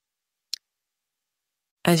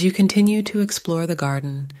 As you continue to explore the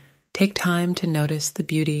garden, take time to notice the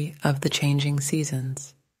beauty of the changing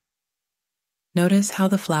seasons. Notice how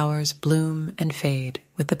the flowers bloom and fade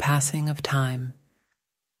with the passing of time,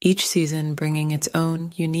 each season bringing its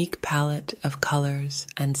own unique palette of colors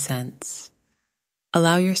and scents.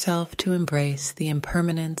 Allow yourself to embrace the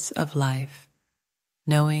impermanence of life,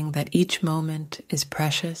 knowing that each moment is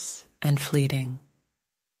precious and fleeting.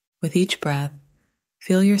 With each breath,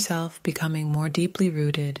 feel yourself becoming more deeply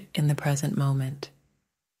rooted in the present moment.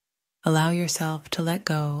 Allow yourself to let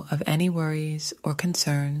go of any worries or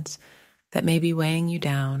concerns that may be weighing you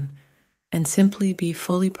down and simply be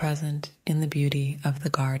fully present in the beauty of the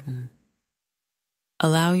garden.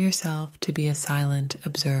 Allow yourself to be a silent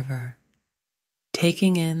observer,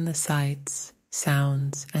 taking in the sights,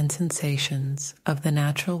 sounds, and sensations of the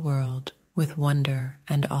natural world with wonder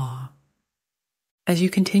and awe. As you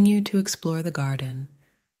continue to explore the garden,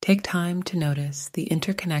 take time to notice the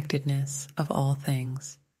interconnectedness of all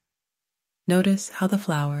things. Notice how the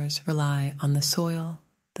flowers rely on the soil,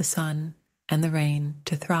 the sun, and the rain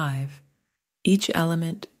to thrive, each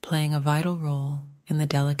element playing a vital role in the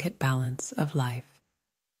delicate balance of life.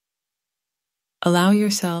 Allow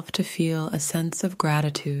yourself to feel a sense of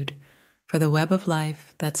gratitude for the web of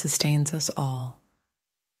life that sustains us all,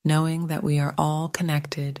 knowing that we are all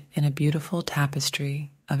connected in a beautiful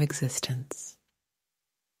tapestry of existence.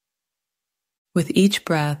 With each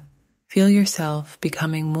breath, feel yourself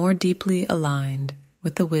becoming more deeply aligned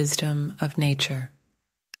with the wisdom of nature.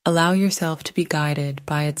 Allow yourself to be guided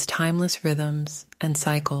by its timeless rhythms and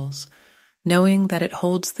cycles, knowing that it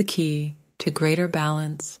holds the key to greater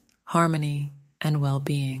balance, harmony, and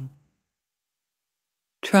well-being.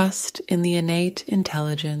 Trust in the innate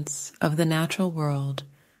intelligence of the natural world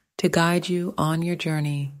to guide you on your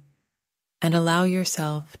journey, and allow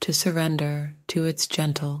yourself to surrender to its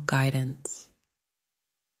gentle guidance.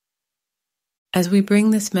 As we bring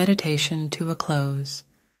this meditation to a close,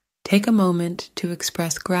 take a moment to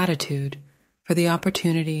express gratitude for the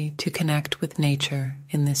opportunity to connect with nature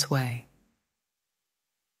in this way.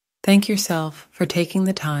 Thank yourself for taking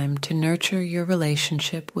the time to nurture your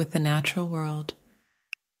relationship with the natural world,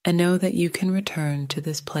 and know that you can return to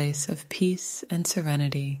this place of peace and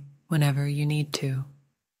serenity whenever you need to.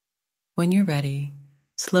 When you're ready,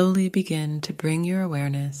 slowly begin to bring your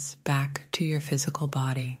awareness back to your physical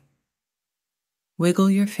body.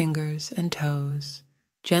 Wiggle your fingers and toes,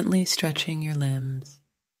 gently stretching your limbs.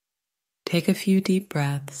 Take a few deep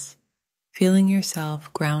breaths, feeling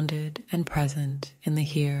yourself grounded and present in the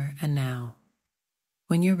here and now.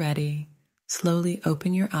 When you're ready, slowly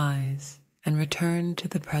open your eyes and return to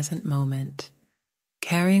the present moment,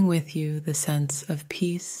 carrying with you the sense of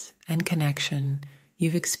peace and connection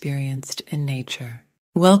you've experienced in nature.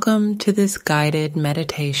 Welcome to this guided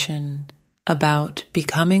meditation about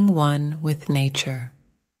becoming one with nature.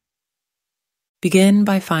 Begin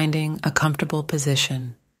by finding a comfortable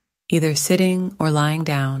position, either sitting or lying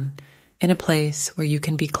down, in a place where you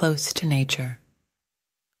can be close to nature.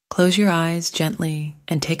 Close your eyes gently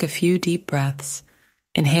and take a few deep breaths,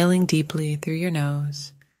 inhaling deeply through your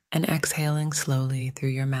nose and exhaling slowly through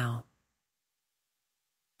your mouth.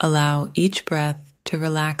 Allow each breath to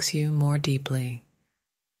relax you more deeply,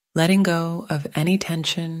 letting go of any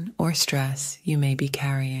tension or stress you may be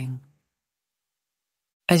carrying.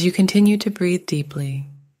 As you continue to breathe deeply,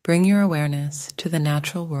 bring your awareness to the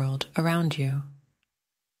natural world around you.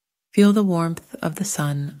 Feel the warmth of the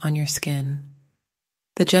sun on your skin,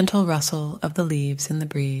 the gentle rustle of the leaves in the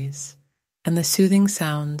breeze, and the soothing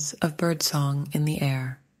sounds of birdsong in the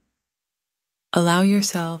air. Allow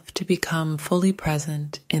yourself to become fully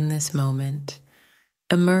present in this moment,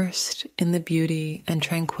 immersed in the beauty and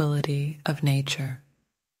tranquility of nature.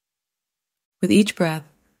 With each breath,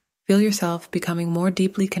 feel yourself becoming more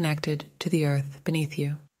deeply connected to the earth beneath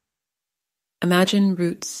you. Imagine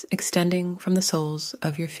roots extending from the soles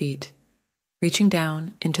of your feet, reaching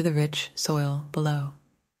down into the rich soil below.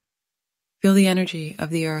 Feel the energy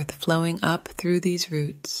of the earth flowing up through these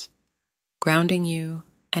roots, grounding you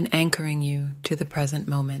and anchoring you to the present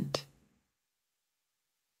moment.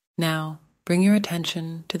 Now, bring your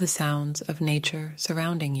attention to the sounds of nature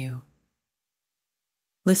surrounding you.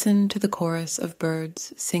 Listen to the chorus of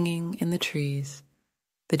birds singing in the trees,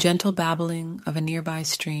 the gentle babbling of a nearby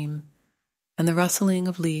stream, and the rustling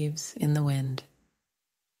of leaves in the wind.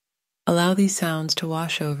 Allow these sounds to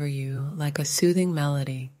wash over you like a soothing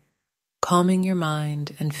melody, calming your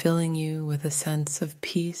mind and filling you with a sense of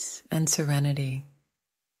peace and serenity.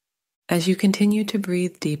 As you continue to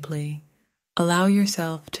breathe deeply, allow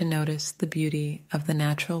yourself to notice the beauty of the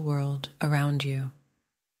natural world around you.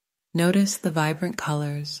 Notice the vibrant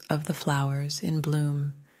colors of the flowers in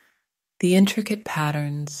bloom, the intricate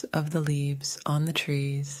patterns of the leaves on the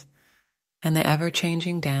trees, and the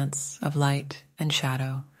ever-changing dance of light and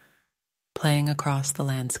shadow playing across the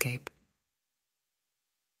landscape.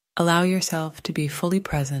 Allow yourself to be fully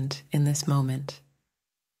present in this moment,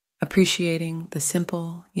 appreciating the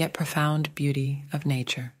simple yet profound beauty of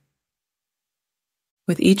nature.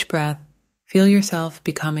 With each breath, feel yourself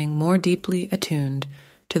becoming more deeply attuned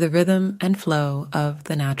to the rhythm and flow of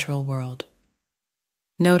the natural world.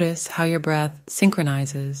 Notice how your breath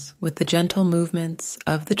synchronizes with the gentle movements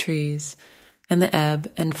of the trees and the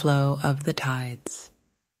ebb and flow of the tides.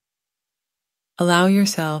 Allow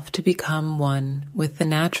yourself to become one with the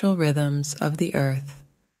natural rhythms of the earth,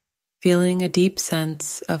 feeling a deep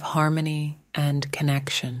sense of harmony and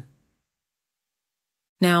connection.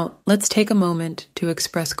 Now, let's take a moment to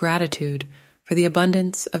express gratitude for the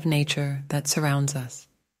abundance of nature that surrounds us.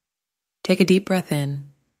 Take a deep breath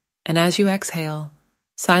in, and as you exhale,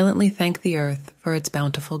 silently thank the earth for its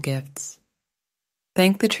bountiful gifts.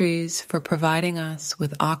 Thank the trees for providing us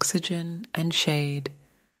with oxygen and shade,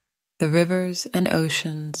 the rivers and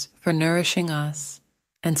oceans for nourishing us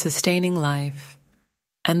and sustaining life,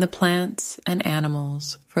 and the plants and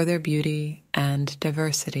animals for their beauty and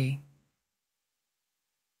diversity.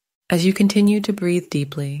 As you continue to breathe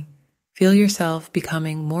deeply, feel yourself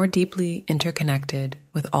becoming more deeply interconnected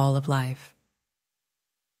with all of life.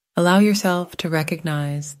 Allow yourself to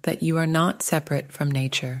recognize that you are not separate from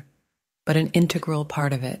nature, but an integral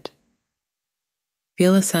part of it.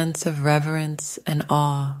 Feel a sense of reverence and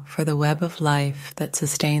awe for the web of life that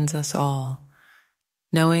sustains us all,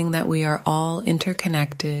 knowing that we are all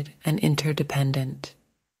interconnected and interdependent.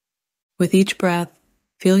 With each breath,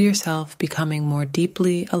 feel yourself becoming more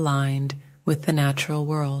deeply aligned with the natural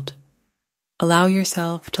world. Allow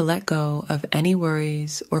yourself to let go of any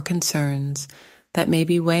worries or concerns that may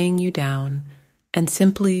be weighing you down and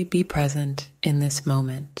simply be present in this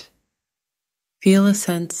moment. Feel a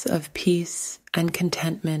sense of peace and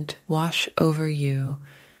contentment wash over you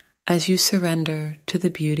as you surrender to the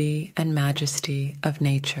beauty and majesty of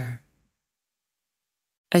nature.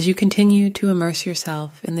 As you continue to immerse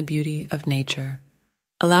yourself in the beauty of nature,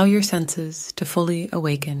 allow your senses to fully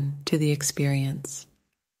awaken to the experience.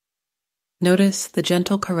 Notice the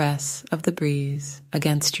gentle caress of the breeze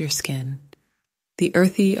against your skin, the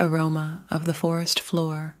earthy aroma of the forest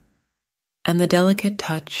floor, and the delicate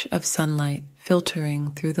touch of sunlight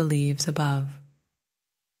filtering through the leaves above.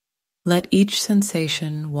 Let each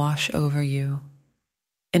sensation wash over you,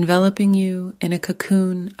 enveloping you in a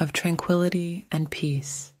cocoon of tranquility and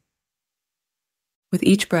peace. With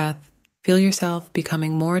each breath, feel yourself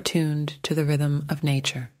becoming more attuned to the rhythm of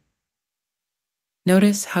nature.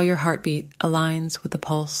 Notice how your heartbeat aligns with the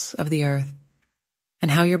pulse of the earth,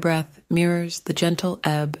 and how your breath mirrors the gentle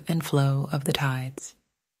ebb and flow of the tides.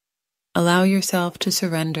 Allow yourself to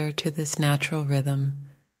surrender to this natural rhythm,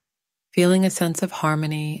 feeling a sense of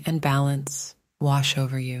harmony and balance wash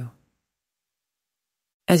over you.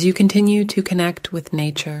 As you continue to connect with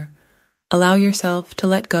nature, allow yourself to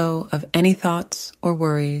let go of any thoughts or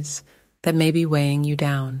worries that may be weighing you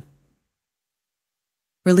down.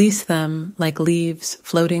 Release them like leaves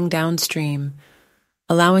floating downstream,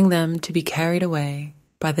 allowing them to be carried away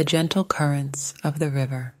by the gentle currents of the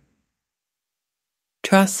river.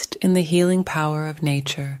 Trust in the healing power of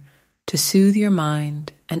nature to soothe your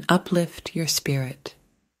mind and uplift your spirit.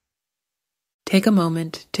 Take a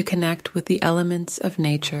moment to connect with the elements of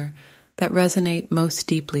nature that resonate most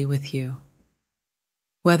deeply with you.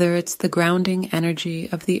 Whether it's the grounding energy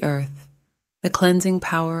of the earth, the cleansing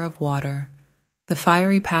power of water, the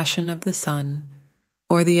fiery passion of the sun,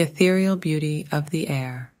 or the ethereal beauty of the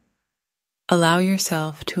air, allow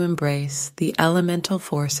yourself to embrace the elemental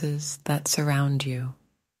forces that surround you.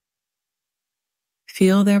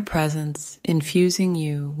 Feel their presence infusing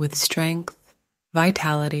you with strength,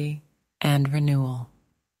 vitality, and renewal.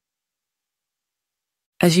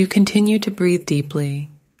 As you continue to breathe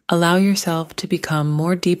deeply, allow yourself to become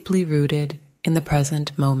more deeply rooted in the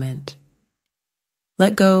present moment.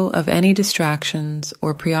 Let go of any distractions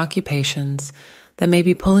or preoccupations that may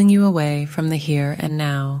be pulling you away from the here and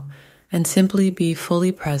now, and simply be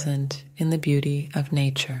fully present in the beauty of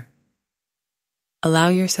nature. Allow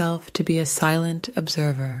yourself to be a silent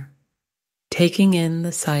observer, taking in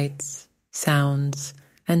the sights, sounds,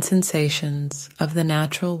 and sensations of the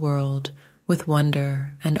natural world with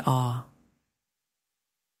wonder and awe.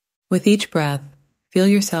 With each breath, feel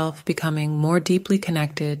yourself becoming more deeply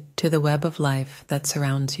connected to the web of life that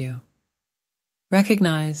surrounds you.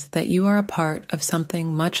 Recognize that you are a part of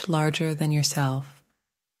something much larger than yourself,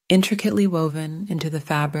 intricately woven into the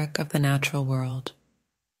fabric of the natural world.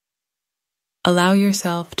 Allow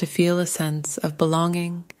yourself to feel a sense of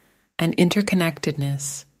belonging and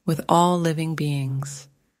interconnectedness with all living beings,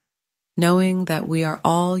 knowing that we are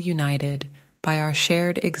all united by our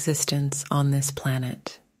shared existence on this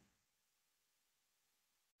planet.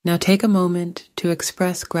 Now take a moment to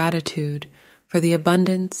express gratitude for the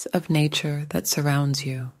abundance of nature that surrounds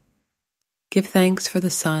you. Give thanks for the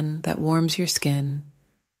sun that warms your skin,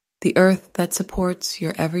 the earth that supports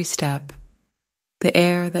your every step, the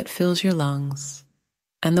air that fills your lungs,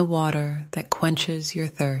 and the water that quenches your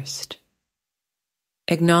thirst.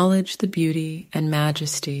 Acknowledge the beauty and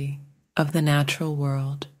majesty of the natural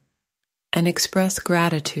world, and express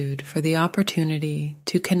gratitude for the opportunity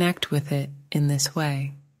to connect with it in this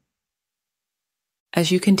way.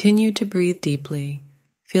 As you continue to breathe deeply,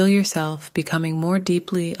 feel yourself becoming more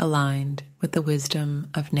deeply aligned with the wisdom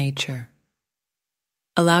of nature.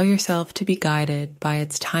 Allow yourself to be guided by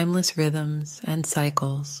its timeless rhythms and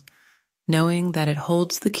cycles, knowing that it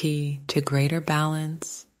holds the key to greater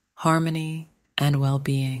balance, harmony, and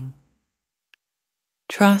well-being.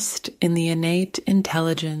 Trust in the innate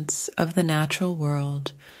intelligence of the natural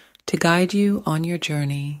world to guide you on your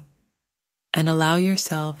journey, and allow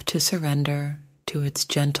yourself to surrender to its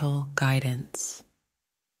gentle guidance.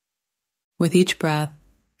 With each breath,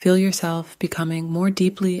 feel yourself becoming more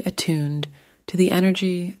deeply attuned to the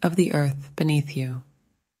energy of the earth beneath you.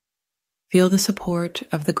 Feel the support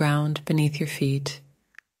of the ground beneath your feet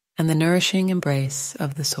and the nourishing embrace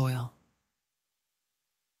of the soil.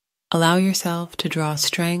 Allow yourself to draw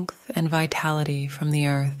strength and vitality from the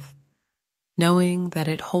earth, knowing that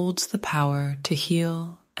it holds the power to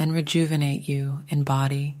heal and rejuvenate you in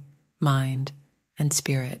body, mind, and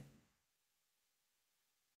spirit.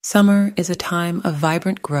 Summer is a time of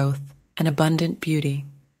vibrant growth and abundant beauty,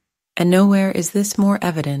 and nowhere is this more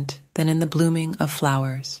evident than in the blooming of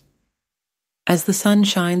flowers. As the sun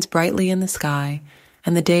shines brightly in the sky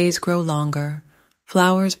and the days grow longer,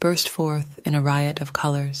 flowers burst forth in a riot of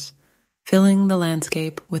colors, filling the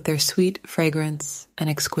landscape with their sweet fragrance and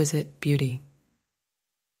exquisite beauty.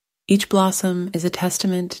 Each blossom is a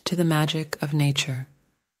testament to the magic of nature,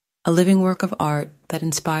 a living work of art that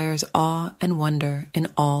inspires awe and wonder in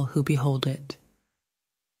all who behold it.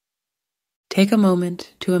 Take a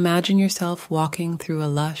moment to imagine yourself walking through a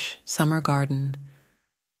lush summer garden,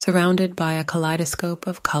 surrounded by a kaleidoscope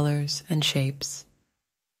of colors and shapes.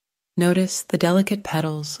 Notice the delicate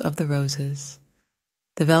petals of the roses,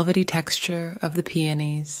 the velvety texture of the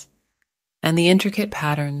peonies, and the intricate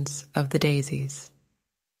patterns of the daisies.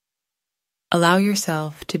 Allow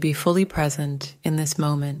yourself to be fully present in this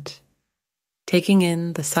moment, taking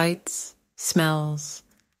in the sights, smells,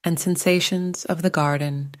 and sensations of the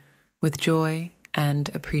garden with joy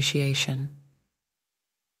and appreciation.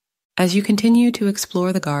 As you continue to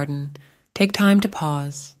explore the garden, take time to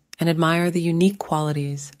pause and admire the unique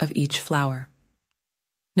qualities of each flower.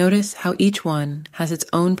 Notice how each one has its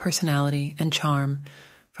own personality and charm,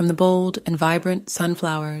 from the bold and vibrant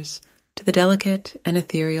sunflowers to the delicate and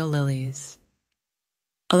ethereal lilies.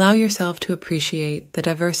 Allow yourself to appreciate the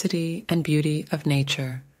diversity and beauty of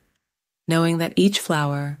nature, knowing that each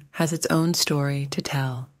flower has its own story to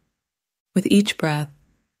tell. With each breath,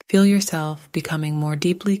 feel yourself becoming more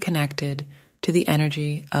deeply connected to the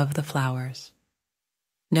energy of the flowers.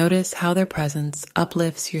 Notice how their presence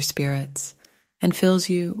uplifts your spirits and fills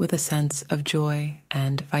you with a sense of joy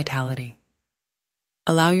and vitality.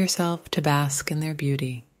 Allow yourself to bask in their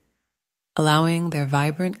beauty, allowing their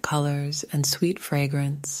vibrant colors and sweet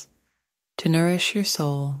fragrance to nourish your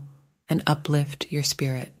soul and uplift your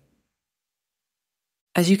spirit.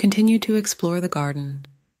 As you continue to explore the garden,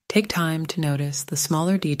 take time to notice the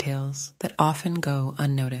smaller details that often go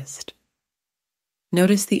unnoticed.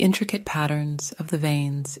 Notice the intricate patterns of the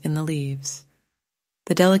veins in the leaves,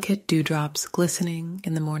 the delicate dewdrops glistening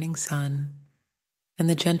in the morning sun, and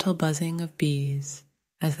the gentle buzzing of bees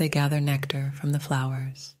as they gather nectar from the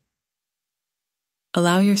flowers.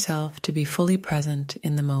 Allow yourself to be fully present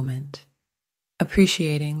in the moment,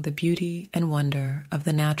 appreciating the beauty and wonder of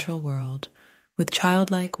the natural world with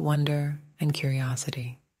childlike wonder and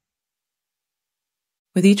curiosity.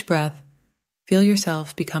 With each breath, feel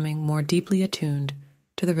yourself becoming more deeply attuned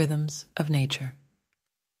to the rhythms of nature.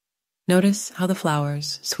 Notice how the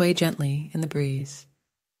flowers sway gently in the breeze,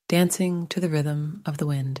 dancing to the rhythm of the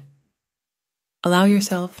wind. Allow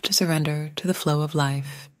yourself to surrender to the flow of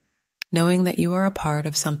life, knowing that you are a part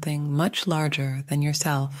of something much larger than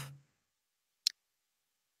yourself.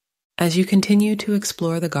 As you continue to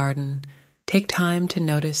explore the garden, take time to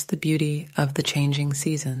notice the beauty of the changing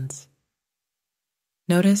seasons.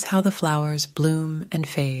 Notice how the flowers bloom and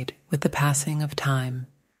fade with the passing of time,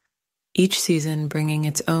 each season bringing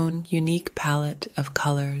its own unique palette of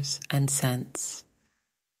colors and scents.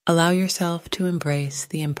 Allow yourself to embrace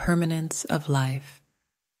the impermanence of life,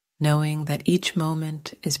 knowing that each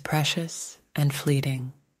moment is precious and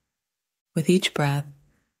fleeting. With each breath,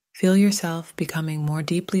 feel yourself becoming more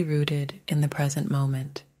deeply rooted in the present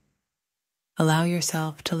moment. Allow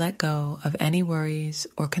yourself to let go of any worries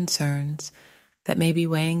or concerns that may be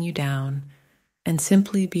weighing you down and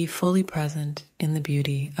simply be fully present in the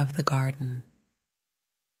beauty of the garden.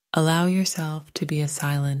 Allow yourself to be a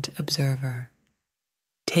silent observer,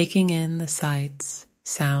 taking in the sights,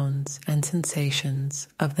 sounds, and sensations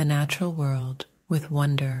of the natural world with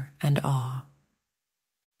wonder and awe.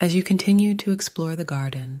 As you continue to explore the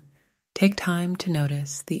garden, take time to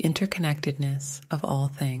notice the interconnectedness of all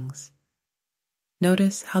things.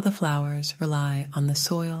 Notice how the flowers rely on the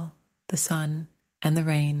soil, the sun, and the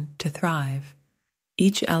rain to thrive,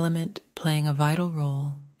 each element playing a vital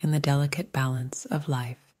role in the delicate balance of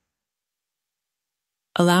life.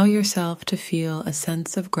 Allow yourself to feel a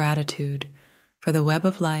sense of gratitude for the web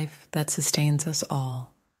of life that sustains us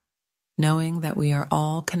all, knowing that we are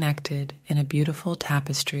all connected in a beautiful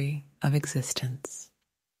tapestry of existence.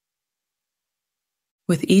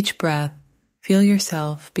 With each breath, feel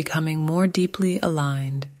yourself becoming more deeply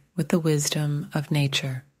aligned with the wisdom of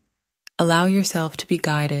nature. Allow yourself to be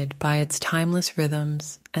guided by its timeless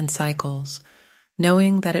rhythms and cycles,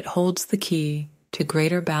 knowing that it holds the key to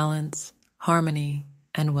greater balance, harmony,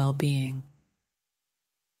 and well-being.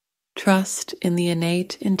 Trust in the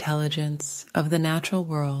innate intelligence of the natural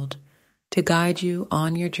world to guide you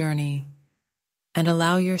on your journey, and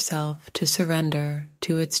allow yourself to surrender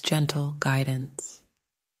to its gentle guidance.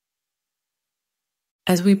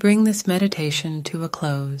 As we bring this meditation to a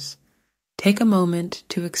close, take a moment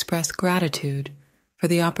to express gratitude for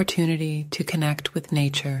the opportunity to connect with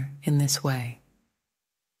nature in this way.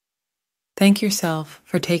 Thank yourself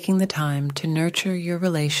for taking the time to nurture your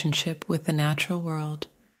relationship with the natural world,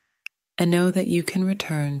 and know that you can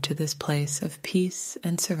return to this place of peace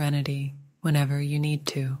and serenity whenever you need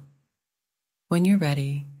to. When you're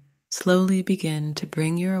ready, slowly begin to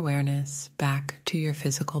bring your awareness back to your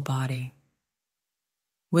physical body.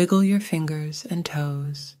 Wiggle your fingers and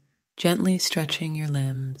toes, gently stretching your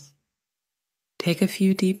limbs. Take a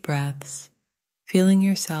few deep breaths, feeling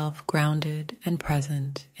yourself grounded and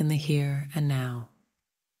present in the here and now.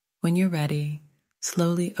 When you're ready,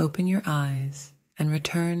 slowly open your eyes and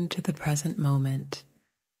return to the present moment,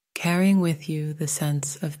 carrying with you the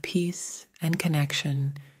sense of peace and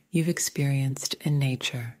connection you've experienced in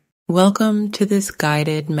nature. Welcome to this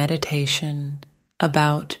guided meditation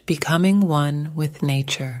about becoming one with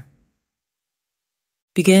nature.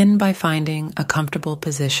 Begin by finding a comfortable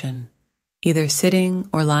position, either sitting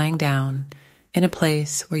or lying down, in a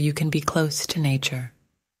place where you can be close to nature.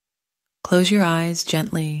 Close your eyes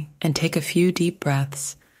gently and take a few deep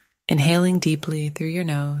breaths, inhaling deeply through your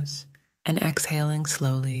nose and exhaling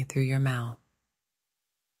slowly through your mouth.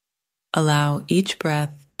 Allow each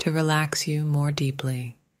breath to relax you more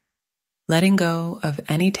deeply, letting go of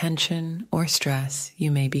any tension or stress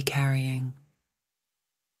you may be carrying.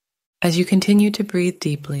 As you continue to breathe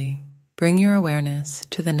deeply, bring your awareness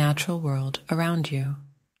to the natural world around you.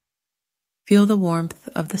 Feel the warmth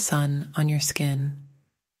of the sun on your skin,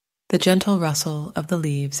 the gentle rustle of the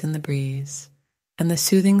leaves in the breeze, and the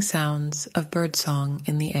soothing sounds of birdsong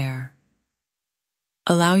in the air.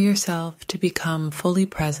 allow yourself to become fully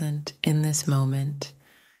present in this moment,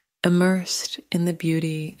 immersed in the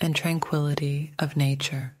beauty and tranquility of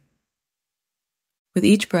nature. With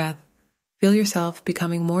each breath, feel yourself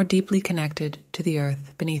becoming more deeply connected to the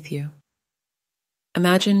earth beneath you.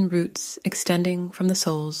 Imagine roots extending from the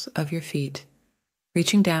soles of your feet,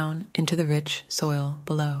 reaching down into the rich soil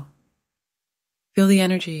below. Feel the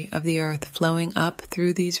energy of the earth flowing up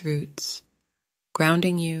through these roots,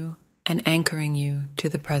 grounding you and anchoring you to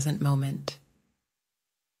the present moment.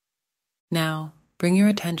 Now, bring your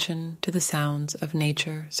attention to the sounds of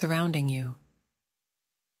nature surrounding you.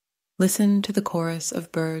 Listen to the chorus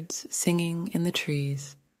of birds singing in the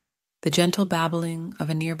trees, the gentle babbling of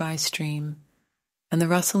a nearby stream, and the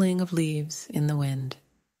rustling of leaves in the wind.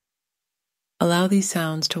 Allow these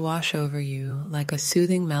sounds to wash over you like a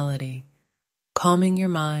soothing melody, calming your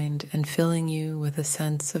mind and filling you with a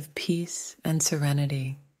sense of peace and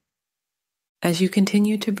serenity. As you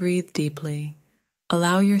continue to breathe deeply,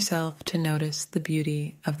 allow yourself to notice the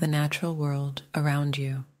beauty of the natural world around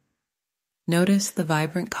you. Notice the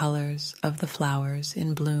vibrant colors of the flowers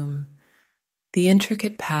in bloom, the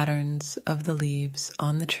intricate patterns of the leaves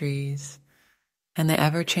on the trees, and the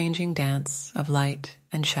ever-changing dance of light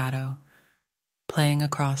and shadow playing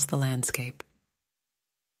across the landscape.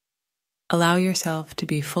 Allow yourself to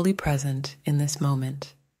be fully present in this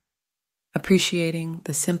moment, appreciating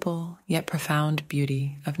the simple yet profound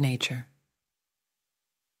beauty of nature.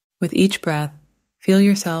 With each breath, feel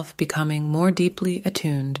yourself becoming more deeply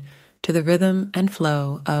attuned to the rhythm and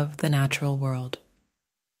flow of the natural world.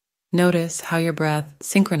 Notice how your breath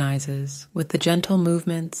synchronizes with the gentle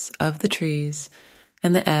movements of the trees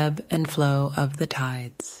and the ebb and flow of the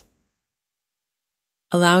tides.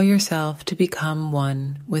 Allow yourself to become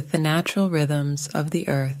one with the natural rhythms of the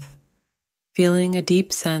earth, feeling a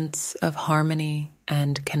deep sense of harmony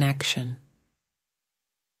and connection.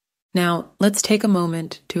 Now, let's take a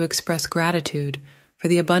moment to express gratitude for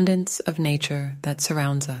the abundance of nature that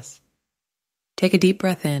surrounds us. Take a deep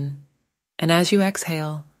breath in, and as you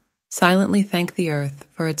exhale, silently thank the earth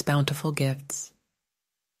for its bountiful gifts.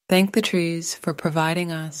 Thank the trees for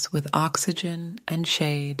providing us with oxygen and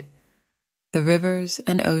shade, the rivers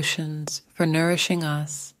and oceans for nourishing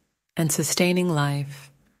us and sustaining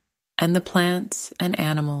life, and the plants and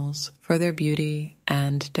animals for their beauty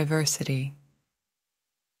and diversity.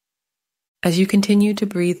 As you continue to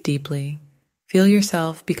breathe deeply, feel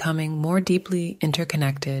yourself becoming more deeply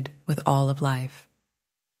interconnected with all of life.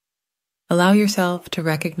 Allow yourself to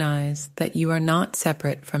recognize that you are not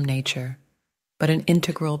separate from nature, but an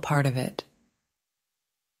integral part of it.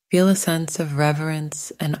 Feel a sense of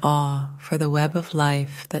reverence and awe for the web of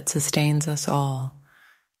life that sustains us all,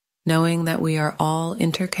 knowing that we are all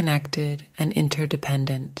interconnected and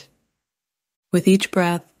interdependent. With each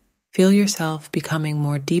breath, feel yourself becoming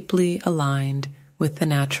more deeply aligned with the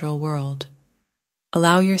natural world.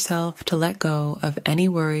 Allow yourself to let go of any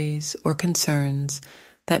worries or concerns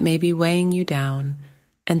that may be weighing you down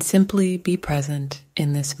and simply be present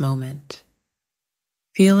in this moment.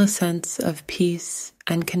 Feel a sense of peace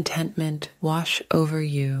and contentment wash over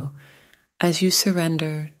you as you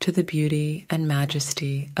surrender to the beauty and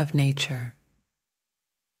majesty of nature.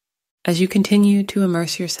 As you continue to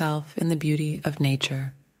immerse yourself in the beauty of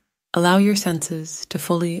nature, allow your senses to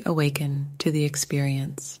fully awaken to the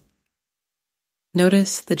experience.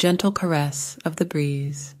 Notice the gentle caress of the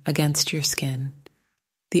breeze against your skin,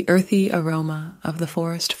 the earthy aroma of the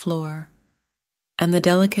forest floor, and the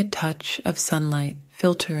delicate touch of sunlight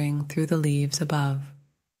filtering through the leaves above.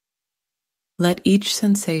 Let each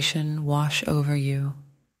sensation wash over you,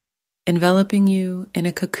 enveloping you in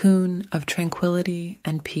a cocoon of tranquility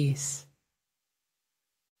and peace.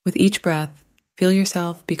 With each breath, feel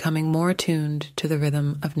yourself becoming more attuned to the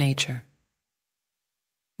rhythm of nature.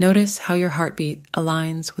 Notice how your heartbeat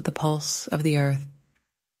aligns with the pulse of the earth,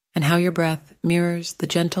 and how your breath mirrors the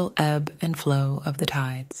gentle ebb and flow of the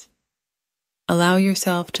tides. Allow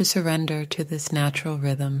yourself to surrender to this natural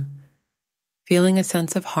rhythm, feeling a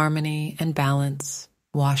sense of harmony and balance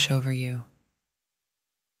wash over you.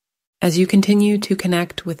 As you continue to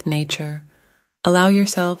connect with nature, allow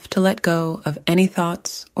yourself to let go of any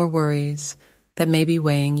thoughts or worries that may be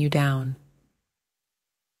weighing you down.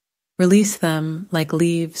 Release them like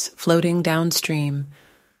leaves floating downstream,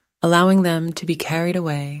 allowing them to be carried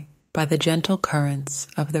away by the gentle currents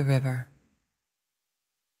of the river.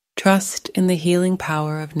 Trust in the healing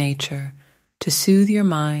power of nature to soothe your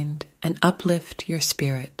mind and uplift your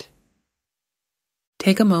spirit.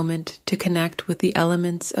 Take a moment to connect with the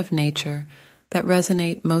elements of nature that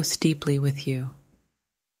resonate most deeply with you.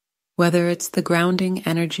 Whether it's the grounding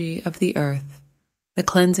energy of the earth, the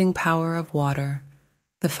cleansing power of water,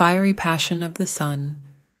 the fiery passion of the sun,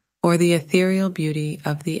 or the ethereal beauty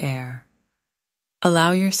of the air.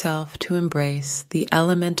 Allow yourself to embrace the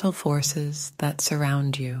elemental forces that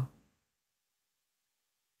surround you.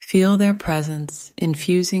 Feel their presence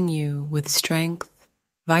infusing you with strength,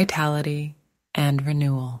 vitality, and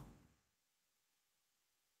renewal.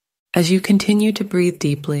 As you continue to breathe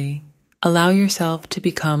deeply, allow yourself to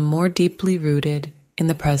become more deeply rooted in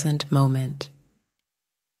the present moment.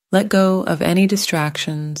 Let go of any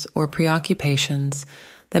distractions or preoccupations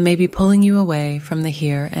that may be pulling you away from the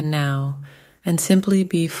here and now, and simply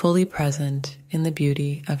be fully present in the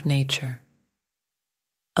beauty of nature.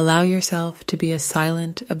 Allow yourself to be a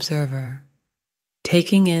silent observer,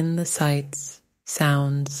 taking in the sights,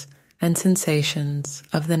 sounds, and sensations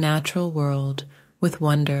of the natural world with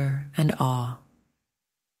wonder and awe.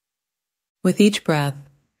 With each breath,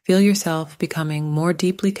 feel yourself becoming more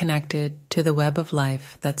deeply connected to the web of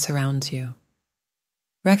life that surrounds you.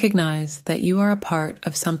 Recognize that you are a part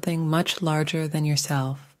of something much larger than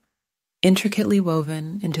yourself, intricately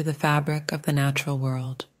woven into the fabric of the natural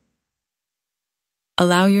world.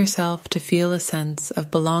 Allow yourself to feel a sense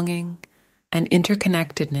of belonging and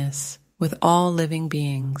interconnectedness with all living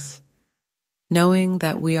beings, knowing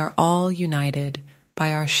that we are all united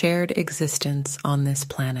by our shared existence on this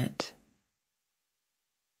planet.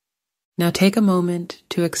 Now take a moment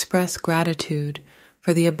to express gratitude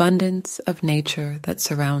for the abundance of nature that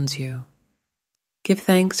surrounds you. Give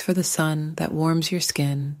thanks for the sun that warms your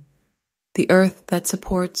skin, the earth that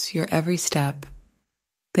supports your every step,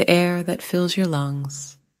 the air that fills your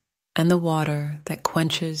lungs, and the water that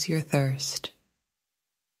quenches your thirst.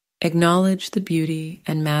 Acknowledge the beauty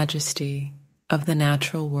and majesty of the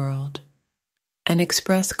natural world, and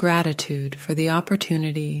express gratitude for the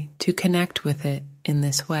opportunity to connect with it in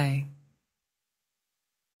this way.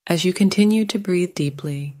 As you continue to breathe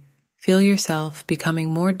deeply, feel yourself becoming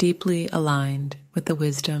more deeply aligned with the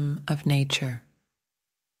wisdom of nature.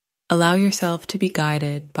 Allow yourself to be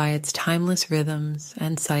guided by its timeless rhythms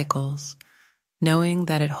and cycles, knowing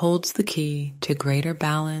that it holds the key to greater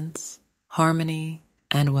balance, harmony,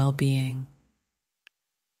 and well-being.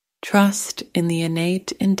 Trust in the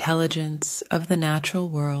innate intelligence of the natural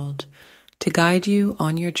world to guide you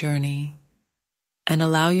on your journey, and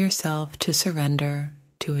allow yourself to surrender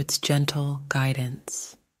to its gentle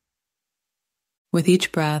guidance. With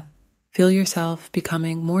each breath, feel yourself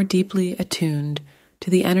becoming more deeply attuned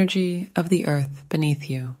to the energy of the earth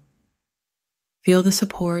beneath you. Feel the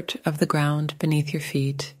support of the ground beneath your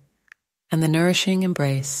feet and the nourishing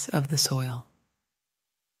embrace of the soil.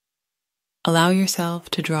 Allow yourself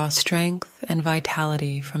to draw strength and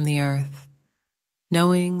vitality from the earth,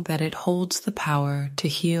 knowing that it holds the power to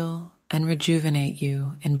heal and rejuvenate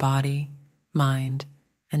you in body, mind,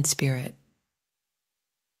 and spirit.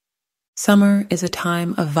 Summer is a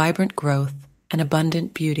time of vibrant growth and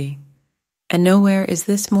abundant beauty, and nowhere is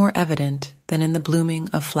this more evident than in the blooming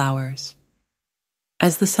of flowers.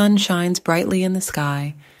 As the sun shines brightly in the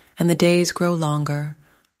sky and the days grow longer,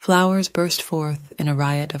 flowers burst forth in a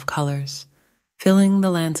riot of colors, filling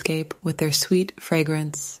the landscape with their sweet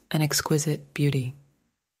fragrance and exquisite beauty.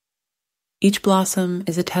 Each blossom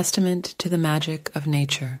is a testament to the magic of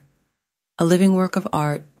nature, a living work of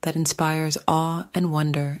art that inspires awe and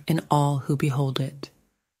wonder in all who behold it.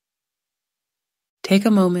 Take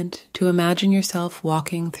a moment to imagine yourself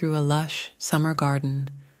walking through a lush summer garden,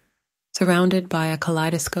 surrounded by a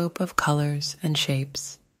kaleidoscope of colors and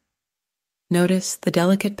shapes. Notice the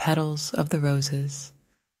delicate petals of the roses,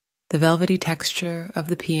 the velvety texture of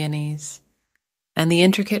the peonies, and the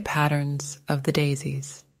intricate patterns of the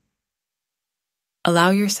daisies.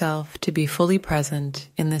 Allow yourself to be fully present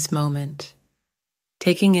in this moment,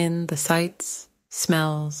 taking in the sights,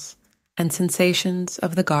 smells, and sensations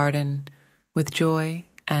of the garden with joy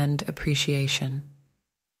and appreciation.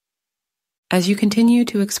 As you continue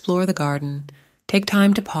to explore the garden, take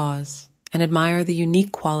time to pause and admire the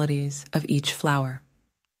unique qualities of each flower.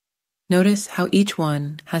 Notice how each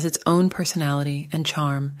one has its own personality and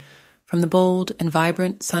charm, from the bold and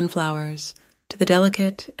vibrant sunflowers to the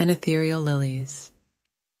delicate and ethereal lilies.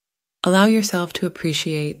 Allow yourself to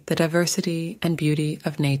appreciate the diversity and beauty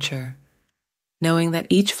of nature, knowing that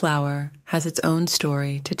each flower has its own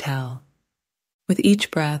story to tell. With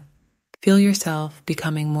each breath, feel yourself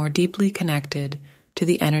becoming more deeply connected to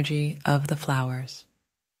the energy of the flowers.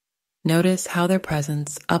 Notice how their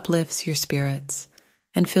presence uplifts your spirits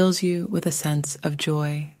and fills you with a sense of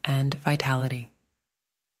joy and vitality.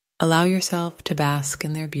 Allow yourself to bask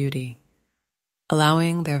in their beauty,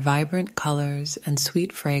 allowing their vibrant colors and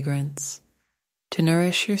sweet fragrance to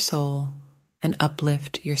nourish your soul and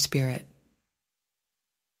uplift your spirit.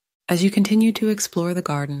 As you continue to explore the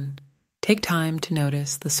garden, take time to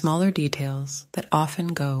notice the smaller details that often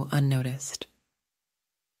go unnoticed.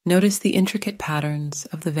 Notice the intricate patterns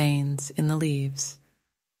of the veins in the leaves,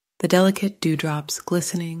 the delicate dewdrops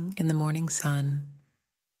glistening in the morning sun,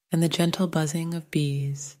 and the gentle buzzing of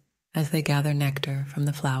bees as they gather nectar from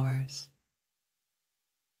the flowers.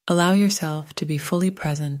 Allow yourself to be fully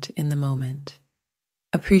present in the moment,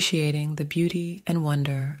 appreciating the beauty and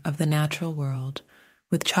wonder of the natural world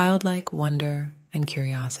with childlike wonder and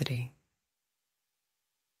curiosity.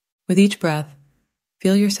 With each breath,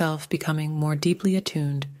 feel yourself becoming more deeply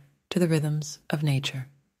attuned to the rhythms of nature.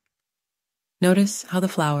 Notice how the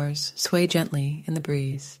flowers sway gently in the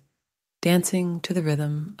breeze, dancing to the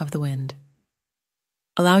rhythm of the wind.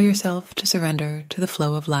 Allow yourself to surrender to the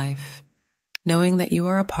flow of life, knowing that you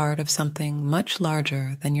are a part of something much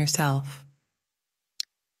larger than yourself.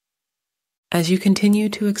 As you continue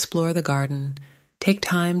to explore the garden, take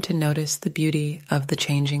time to notice the beauty of the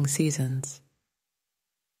changing seasons.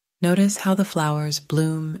 Notice how the flowers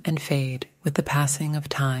bloom and fade with the passing of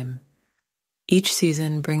time, each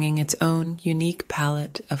season bringing its own unique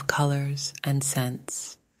palette of colors and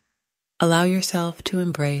scents. Allow yourself to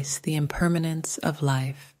embrace the impermanence of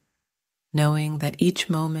life, knowing that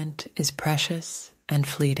each moment is precious and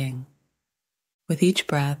fleeting. With each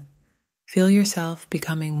breath, feel yourself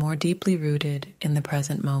becoming more deeply rooted in the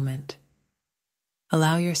present moment.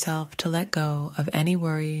 Allow yourself to let go of any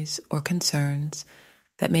worries or concerns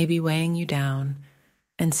that may be weighing you down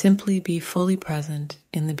and simply be fully present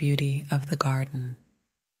in the beauty of the garden.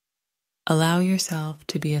 Allow yourself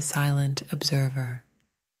to be a silent observer,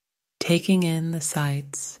 taking in the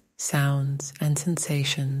sights, sounds, and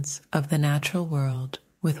sensations of the natural world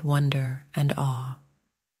with wonder and awe.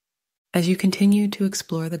 As you continue to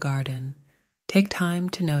explore the garden, take time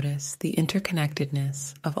to notice the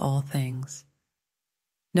interconnectedness of all things.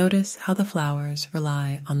 Notice how the flowers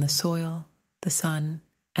rely on the soil, the sun,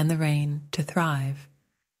 and the rain to thrive,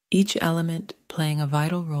 each element playing a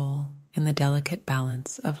vital role in the delicate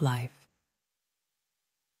balance of life.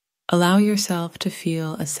 Allow yourself to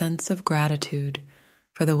feel a sense of gratitude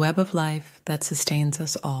for the web of life that sustains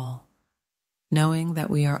us all, knowing that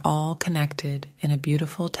we are all connected in a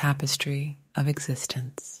beautiful tapestry of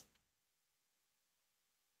existence.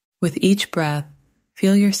 With each breath,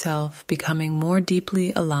 feel yourself becoming more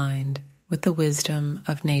deeply aligned with the wisdom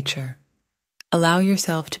of nature. Allow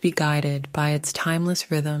yourself to be guided by its timeless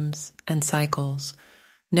rhythms and cycles,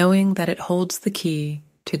 knowing that it holds the key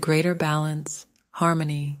to greater balance,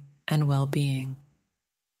 harmony, and well-being.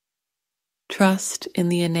 Trust in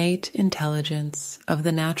the innate intelligence of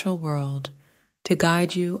the natural world to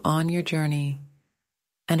guide you on your journey,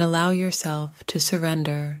 and allow yourself to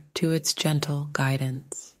surrender to its gentle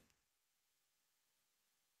guidance.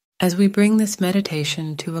 As we bring this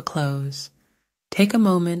meditation to a close, take a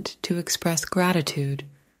moment to express gratitude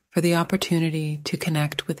for the opportunity to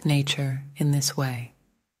connect with nature in this way.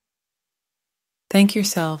 Thank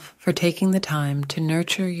yourself for taking the time to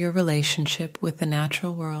nurture your relationship with the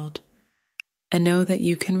natural world, and know that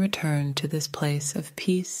you can return to this place of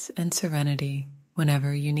peace and serenity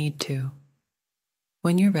whenever you need to.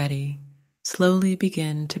 When you're ready, slowly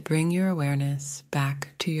begin to bring your awareness back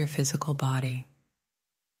to your physical body.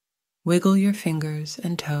 Wiggle your fingers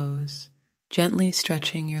and toes, gently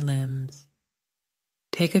stretching your limbs.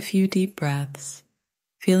 Take a few deep breaths,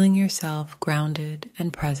 feeling yourself grounded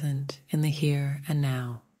and present in the here and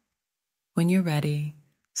now. When you're ready,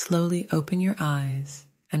 slowly open your eyes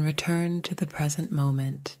and return to the present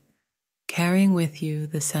moment, carrying with you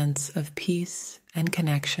the sense of peace and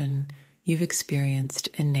connection you've experienced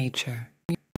in nature.